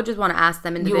you? I would just want to ask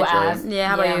them individually. Yeah,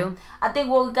 how about you? I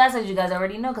think, well, guys, as you guys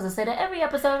already know, because I say that every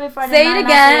episode, every Friday night. Say it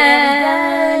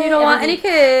again. You don't want any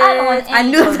kids. I don't want any I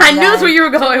knew that's where you were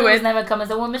going with. Never coming.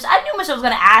 So when I knew Michelle was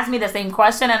going to ask me the same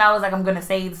question, and I was like, I'm going to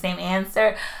say the same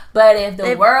answer. But if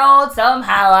the world,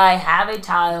 somehow I have a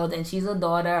child and she's a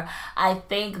daughter, I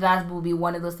think that will be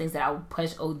one of those things that I would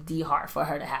push OD hard for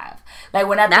her to have. Like,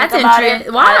 when I think about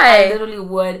it, why? I literally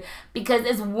would. Because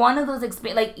it's one of those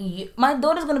experiences. Like, my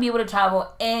daughter's going to be able to travel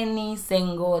any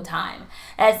single time.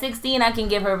 At 16, I can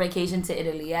give her a vacation to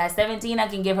Italy. At 17, I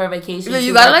can give her a vacation to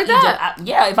you got it like Egypt. That?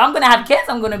 Yeah, if I'm going to have kids,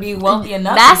 I'm going to be wealthy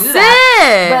enough to do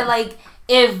that. That's it. But, like,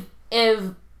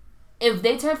 if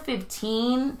they turn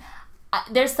 15...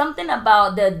 there's something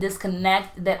about the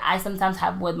disconnect that I sometimes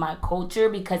have with my culture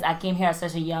because I came here at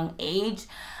such a young age.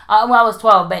 Well, I was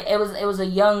 12, but it was a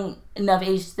young enough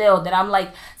age still that I'm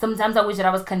like, sometimes I wish that I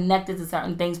was connected to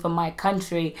certain things from my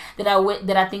country that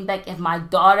I think that if my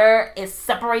daughter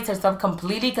separates herself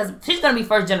completely, because she's gonna be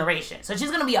first generation, so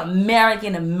she's gonna be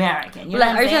American. You know like, what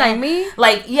I'm are you saying? like me?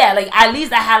 Like, yeah, like at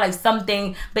least I had like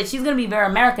something, but she's gonna be very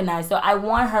Americanized. So I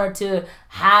want her to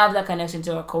have that connection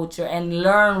to her culture and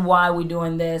learn why we're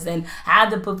doing this and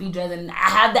have the puffy dress and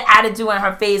have the attitude on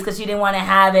her face because she didn't want to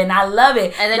have it, and I love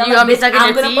it. And then you're gonna be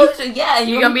sucking your teeth. Yeah,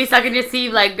 you're gonna be sucking your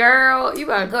teeth like, girl, you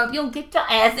better go. If you don't get your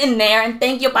ass in there and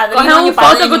thank your padrino, your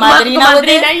madrina with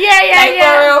it.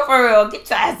 Yeah. Like, for real, get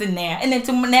your ass in there. And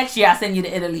then next year I send you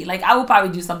to Italy. Like, I would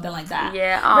probably do something like that.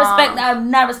 Yeah. I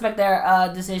not respect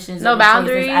their decisions. No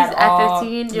boundaries at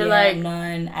 15. You're like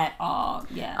none at all.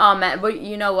 Yeah. Oh man, but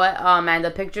you know what? Oh man,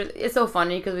 the pictures. It's so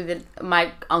funny because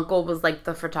my uncle was like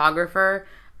the photographer,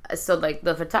 so like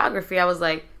the photography, I was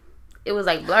like, it was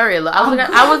like blurry. I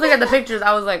was looking at the pictures.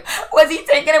 I was like, was he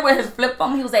taking it with his flip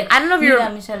phone? He was like, I don't know if you're.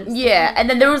 Yeah, and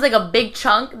then there was like a big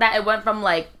chunk that it went from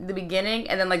like the beginning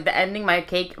and then like the ending. My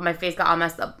face got all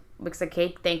messed up because of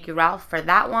cake. Thank you, Ralph, for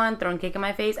that one. Throwing cake in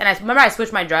my face. And I remember I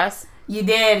switched my dress. You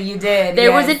did.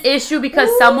 There was an issue because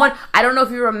someone, I don't know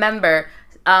if you remember,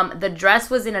 the dress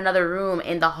was in another room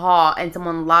in the hall and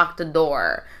someone locked the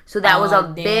door. So that was a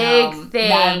big thing.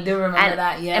 Yeah, I do remember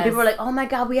that, yes. And people were like, oh my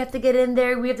God, we have to get in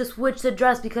there. We have to switch the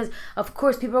dress because, of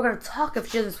course, people are going to talk if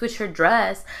she doesn't switch her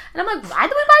dress. And I'm like, why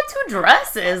do we buy two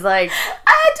dresses? Like,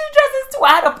 I had two dresses too. I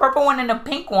had a purple one and a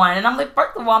pink one. And I'm like,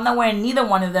 first of all, I'm not wearing neither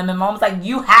one of them. And Mom was like,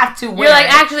 you have to wear You're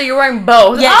like, actually, you're wearing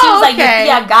both. Yeah, she was like, okay.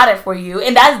 Yeah, I got it for you.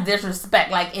 And that's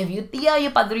disrespect. Like, if your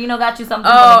padrino got you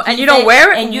something. Oh, and you don't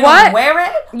wear it? And you don't wear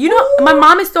it? You know, my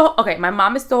mom is still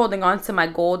holding on to my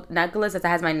gold necklace that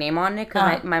has my name on it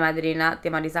because my madrina,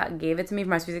 Tia Marisa, gave it to me for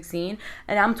my sweet 16.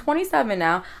 And I'm 27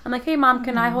 now. I'm like, hey, Mom,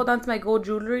 can I hold on to my gold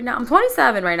jewelry now? I'm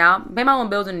 27 right now. Pay my own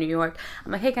bills in New York.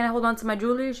 I'm like, hey, can I hold on to my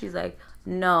jewelry? She's like,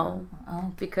 no,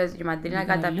 because your madrina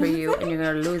got that for you and you're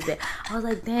going to lose it. I was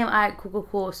like, damn, all right,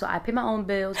 cool. So I pay my own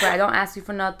bills, but I don't ask you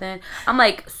for nothing. I'm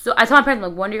like, so I told my parents,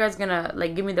 like, when are you guys going to,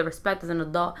 like, give me the respect as an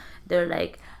adult? They're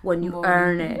like, when you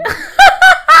earn it.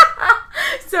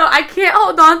 So I can't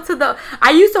hold on to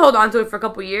I used to hold on to it for a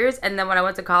couple years, and then when I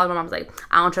went to college, my mom was like,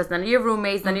 I don't trust none of your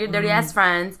roommates, none of your dirty ass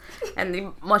friends. And she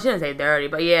didn't say dirty,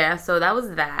 but yeah, so that was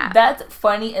that. That's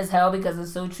funny as hell because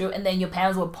it's so true. And then your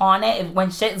parents would pawn it. When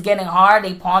shit's getting hard,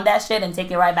 they pawn that shit and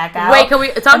take it right back out. Wait, can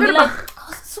we talk about like,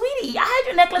 sweetie, I had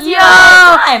your necklace here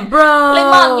all the time. Bro. Like,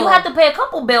 Mom, you had to pay a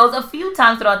couple bills a few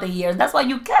times throughout the years. That's why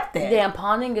you kept it. Damn,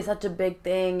 pawning is such a big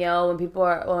thing, yo, when people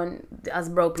are on us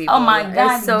broke people. Oh my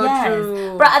God, it's so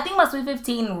true. Bro, I think my Sweet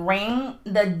 15 ring,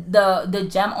 the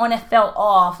gem on it fell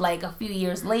off like a few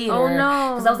years later. Oh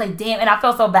no. Because I was like, damn, and I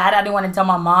felt so bad. I didn't want to tell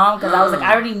my mom because I was like,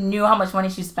 I already knew how much money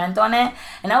she spent on it.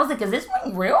 And I was like, is this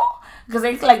ring real? Because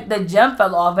it's like the gem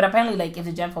fell off, but apparently, like, if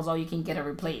the gem falls off, you can get it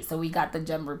replaced. So we got the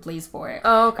gem replaced for it.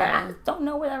 Oh, okay. And I don't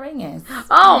know where that ring is.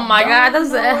 Oh my God,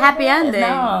 that's a happy ending.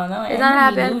 No, it's not a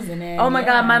happy ending. Oh my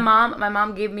God, my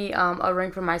mom gave me a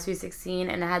ring for my sweet 16,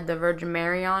 and it had the Virgin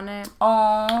Mary on it.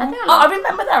 Oh, I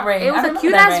remember that ring. It was a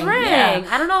cute ass ring. Yeah.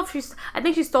 I don't know if I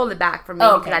think she stole it back from me.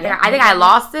 Okay, I think I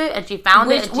lost it, and she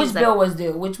found it. And which bill was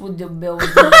due? Which would the bill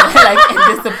was due? Like,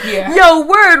 it disappeared. Yo,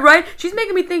 word, right? She's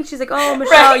making me think. She's like, oh,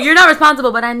 Michelle, you're not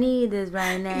responsible, but I need this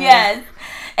right now. Yes.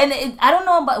 And I don't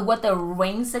know about what the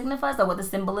ring signifies or what the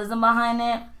symbolism behind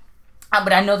it.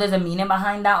 But I know there's a meaning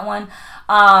behind that one.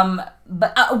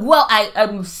 But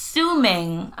I'm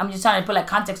assuming, I'm just trying to put like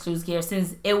context clues here,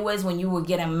 since it was when you were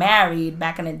getting married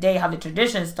back in the day, how the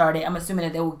tradition started. I'm assuming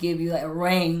that they will give you like a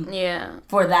ring,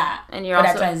 for that, and you're for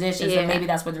also, that transition. So maybe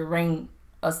that's where the ring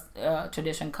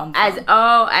tradition comes from.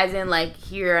 As in like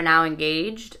you're now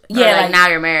engaged. Yeah, like now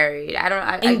you're married.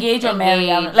 Engaged or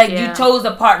married. Like you chose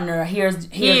a partner. Here's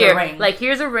a ring. Like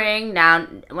here's a ring. Now,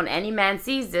 when any man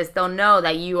sees this, they'll know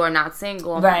that you are not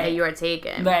single. Right. That you are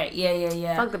taken. Right.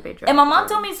 Yeah. Fuck the patriarchy. And my mom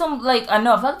told me fuck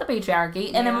the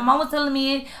patriarchy. And then my mom was telling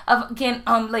me,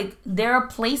 like there are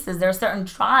places, there are certain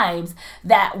tribes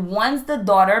that once the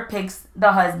daughter picks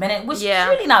the husband, which she's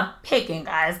really not picking,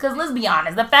 guys, because let's be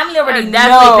honest, the family already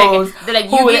knows. They're like,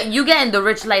 you getting the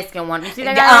rich light skin one. You see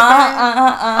that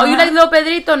guy? Oh, you like Little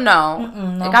Pedrito?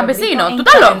 No. El campesino. ¿Tú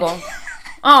estás loco?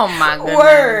 Oh my goodness.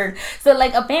 Word. So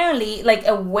like apparently, like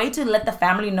a way to let the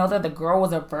family know that the girl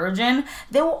was a virgin,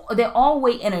 they all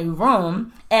wait in a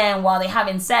room, and while they're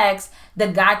having sex, the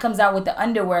guy comes out with the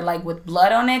underwear like with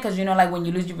blood on it, because you know, like when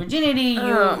you lose your virginity,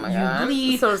 you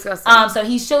bleed. So disgusting. So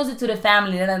he shows it to the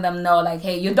family, letting them know like,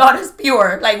 hey, your daughter's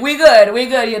pure. Like we good.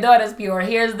 Your daughter's pure.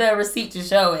 Here's the receipt to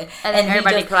show it. And then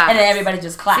everybody claps. And then everybody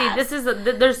just claps. See, this is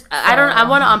there's I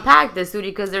want to unpack this, Sudi,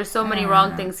 because there's so many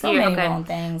wrong things here. Many wrong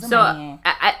things. So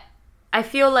I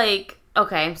feel like,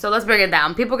 okay, so let's break it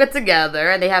down. People get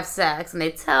together and they have sex and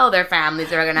they tell their families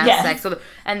they're gonna have sex. So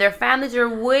and their families are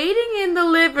waiting in the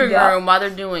living room while they're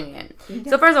doing it.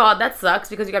 So first of all, that sucks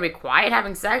because you gotta be quiet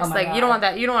having sex. Like God. You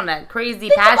don't want that crazy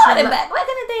passion. Back in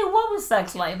the day, what was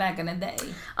sex like back in the day?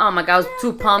 Oh my God, it was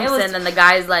two pumps, and then the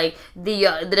guy's like,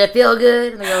 did it feel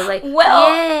good? And the girl's like,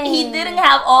 well, yay. He didn't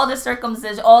have all the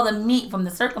circumcision, all the meat from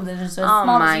the circumcision. So it's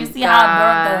small. So you see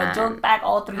how the jerk back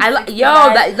all three.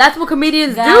 That's what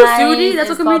comedians do, Sudi. That's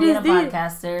what comedians do.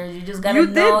 Podcasters, you just gotta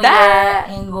know your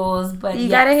angles, but you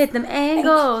gotta hit them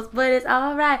angles, but it's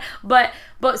all right. But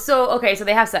so okay, so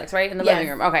they have sex, right, in the living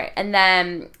room. Okay, and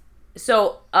then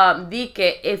so Dike,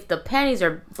 if the panties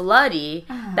are bloody,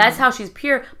 that's how she's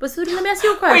pure. But Sudi, let me ask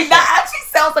you a question. Wait, that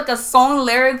actually sounds like a song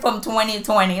lyric from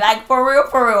 2020. Like for real.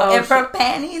 If her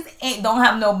panties don't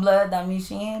have no blood, that means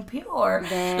she ain't pure.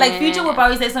 Damn. Like Future would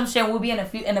probably say some shit. We'll be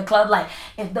in the club like,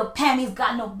 if the panties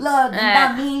got no blood, then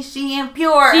that means she ain't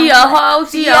pure. She a hoe,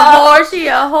 she a whore, she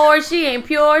a whore, she ain't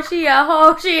pure, she a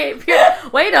hoe, she ain't pure.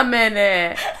 Wait a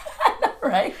minute.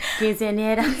 Right?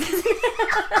 Quinceañera.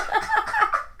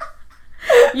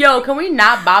 Yo, can we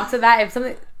not bob to that? If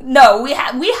something, no, we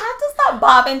have to stop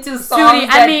bobbing to songs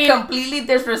that completely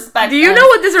disrespect. Do you know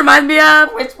what this reminds me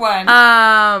of? Which one?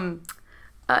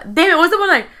 David, what's the one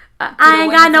like? I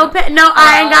ain't got no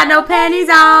panties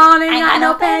on. Ain't got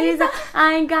no panties on.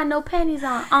 I ain't got no panties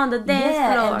on the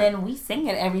dance floor. And then we sing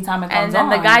it every time it comes on.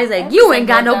 And then the guy's like, you ain't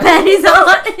got no panties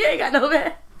on. You ain't got no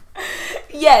panties.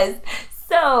 Yes.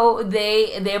 So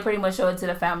they pretty much show it to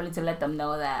the family to let them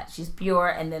know that she's pure,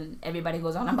 and then everybody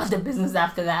goes on about the business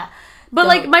after that. But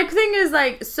like my thing is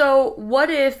like, so what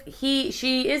if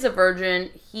she is a virgin,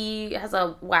 he has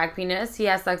a whack penis, he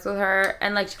has sex with her,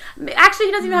 and like actually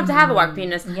he doesn't even have to have a whack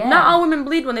penis. Yeah. Not all women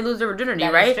bleed when they lose their virginity,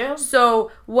 that right? Is true.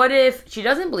 So what if she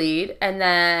doesn't bleed and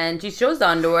then she shows the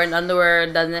underwear and the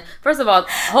underwear doesn't? First of all,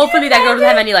 hopefully that girl doesn't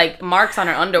have any like marks on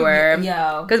her underwear.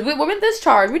 Yeah. Because we're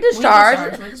discharged. We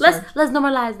discharge. Let's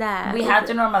normalize that. We have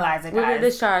to normalize it, guys. We're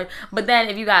discharged. But then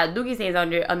if you got dookie stains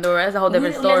on your underwear, that's a whole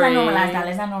different story.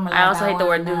 Let's not normalize that. I also hate the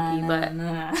word dookie, but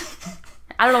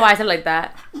I don't know why I said it like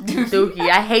that.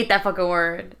 Dookie. I hate that fucking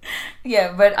word.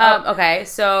 Yeah, but okay,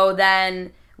 so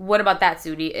then what about that,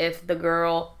 Sudi? If the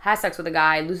girl has sex with a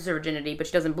guy, loses her virginity, but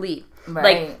she doesn't bleed,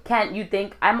 right. Like, can't you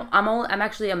think? I'm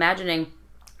actually imagining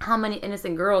how many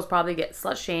innocent girls probably get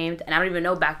slut shamed, and I don't even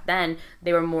know, back then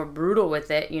they were more brutal with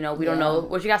it. You know, we don't know.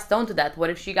 What if she got stoned to death? What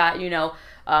if she got,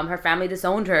 her family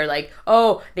disowned her? Like,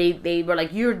 oh, they were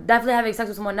like, you're definitely having sex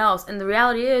with someone else. And the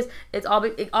reality is, it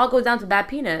all goes down to bad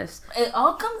penis. It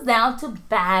all comes down to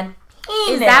bad penis.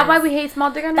 Is that why we hate small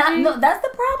dick energy? That's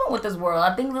the problem with this world.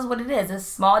 I think that's what it is. It's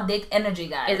small dick energy,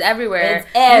 guys. It's everywhere. It's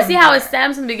everywhere. You see how it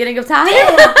stems from the beginning of time?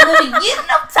 Yeah, the beginning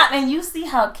of time. And you see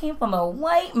how it came from a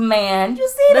white man. You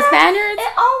see the Spaniards?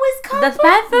 It always comes the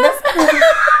Spaniards?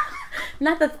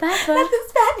 Not the Spaniards. Not the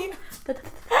Spaniards.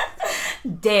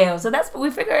 Damn, so that's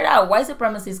we figured it out. White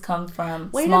supremacy comes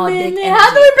from small dick energy.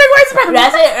 How do we bring white supremacy?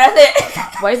 That's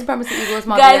it. White supremacy equals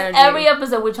small dick energy. Guys, every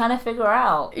episode we're trying to figure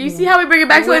out. You see how we bring it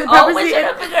back to white supremacy? We're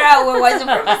trying to figure out where white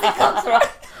supremacy comes from.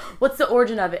 What's the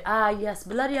origin of it? Yes,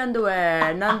 bloody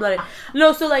underwear, non-bloody.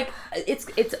 No, so like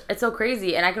it's so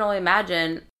crazy, and I can only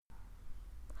imagine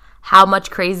how much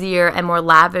crazier and more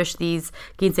lavish these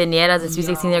quinceañeras and Sweet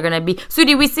 16 are gonna be.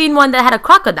 Sudi, we seen one that had a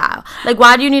crocodile. Like,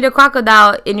 why do you need a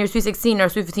crocodile in your Sweet 16 or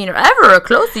Sweet 15 or ever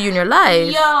close to you in your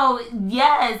life? Yo,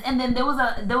 yes. And then there was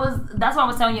that's why I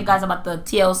was telling you guys about the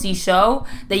TLC show,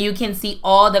 that you can see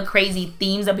all the crazy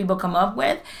themes that people come up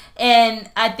with. And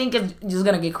I think it's just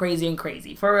gonna get crazy and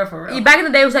crazy. For real. Back in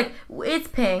the day, it was like, it's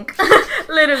pink.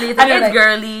 Literally, it's like,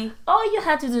 girly. All you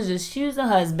had to do is just choose a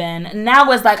husband.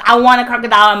 Now it's like, I want a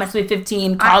crocodile in my Sweet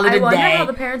 15. Call it a day. I wonder how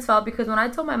the parents felt, because when I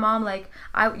told my mom, like,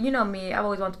 you know me, I've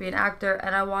always wanted to be an actor,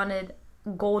 and I wanted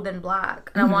gold and black,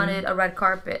 and I wanted a red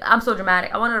carpet. I'm so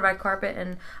dramatic. I wanted a red carpet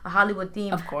and a Hollywood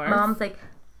theme. Of course. My mom's like,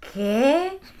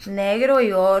 ¿Qué? Negro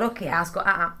y oro, qué asco.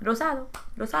 Rosado,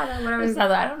 whatever.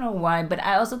 Rosado, I don't know why, but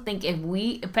I also think if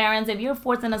you're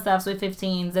forcing us to have sweet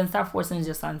 15s, then start forcing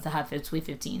your sons to have sweet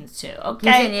 15s too,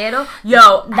 okay? Quinceañero?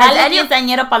 Yo, dale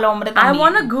quinceañero pa'l hombre también. I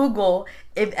want to Google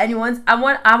if anyone's, I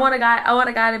want a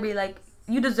guy to be like,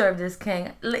 you deserve this,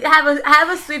 king. Like, have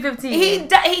a sweet 15. He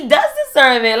does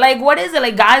deserve it. Like, what is it?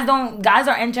 Like, guys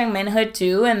are entering manhood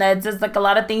too, and that's just like a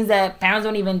lot of things that parents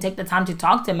don't even take the time to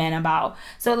talk to men about.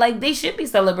 So like, they should be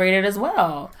celebrated as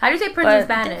well. How do you say prince in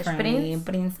Spanish? Prince?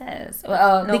 Princess.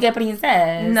 No. Dije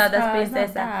princess. No, that's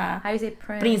princesa. How do you say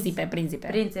prince? Príncipe.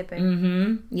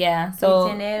 Príncipe. Yeah. So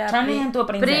turn me into a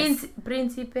princess.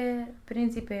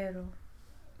 Principero.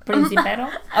 Principero?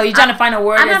 Oh, you're trying to find a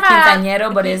word that's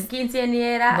quinceañero, but it's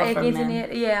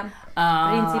quinceañera, yeah.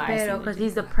 Principero, because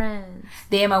he's the prince.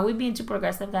 Damn, we being too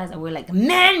progressive, guys, and we're like,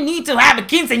 men need to have a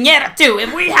quinceañera too.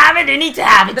 If we have it, they need to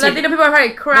have it too. The Latino people are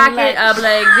probably cracking up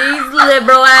like, these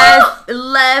liberal ass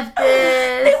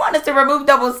leftists. They want us to remove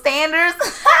double standards.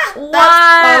 What?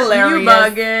 That's hilarious. You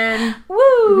bugging.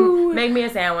 Woo. Make me a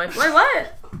sandwich. Wait,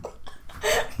 what?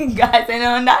 Guys, and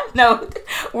on that note,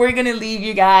 we're gonna leave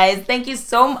you guys. Thank you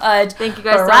so much. Thank you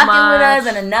guys for so rocking much with us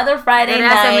on another Friday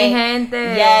Gracias, night. mi gente.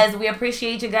 Yes, we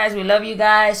appreciate you guys. We love you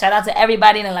guys. Shout out to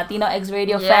everybody in the Latino X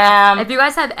Radio fam. If you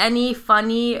guys have any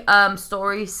funny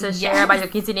stories to share about your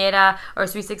quinceañera or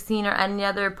Sweet 16 or any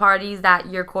other parties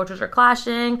that your cultures are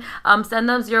clashing, send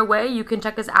those your way. You can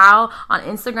check us out on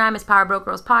Instagram. It's Power Broke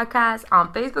Girls Podcast.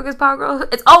 On Facebook is Power Girls.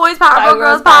 It's always Power Broke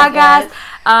Girls Podcast.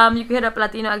 You can hit up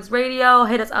Latino X Radio.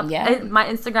 Hit us up. Yeah. My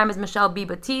Instagram is Michelle B.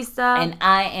 Batista. And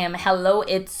I am Hello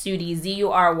It's Sudi,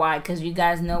 Zury, because you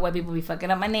guys know why people be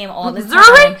fucking up my name all the time.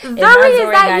 Zuri, is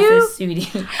that guys, you? It's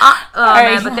Sudi.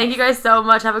 Man, but thank you guys so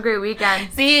much. Have a great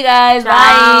weekend. See you guys.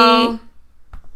 Ciao. Bye.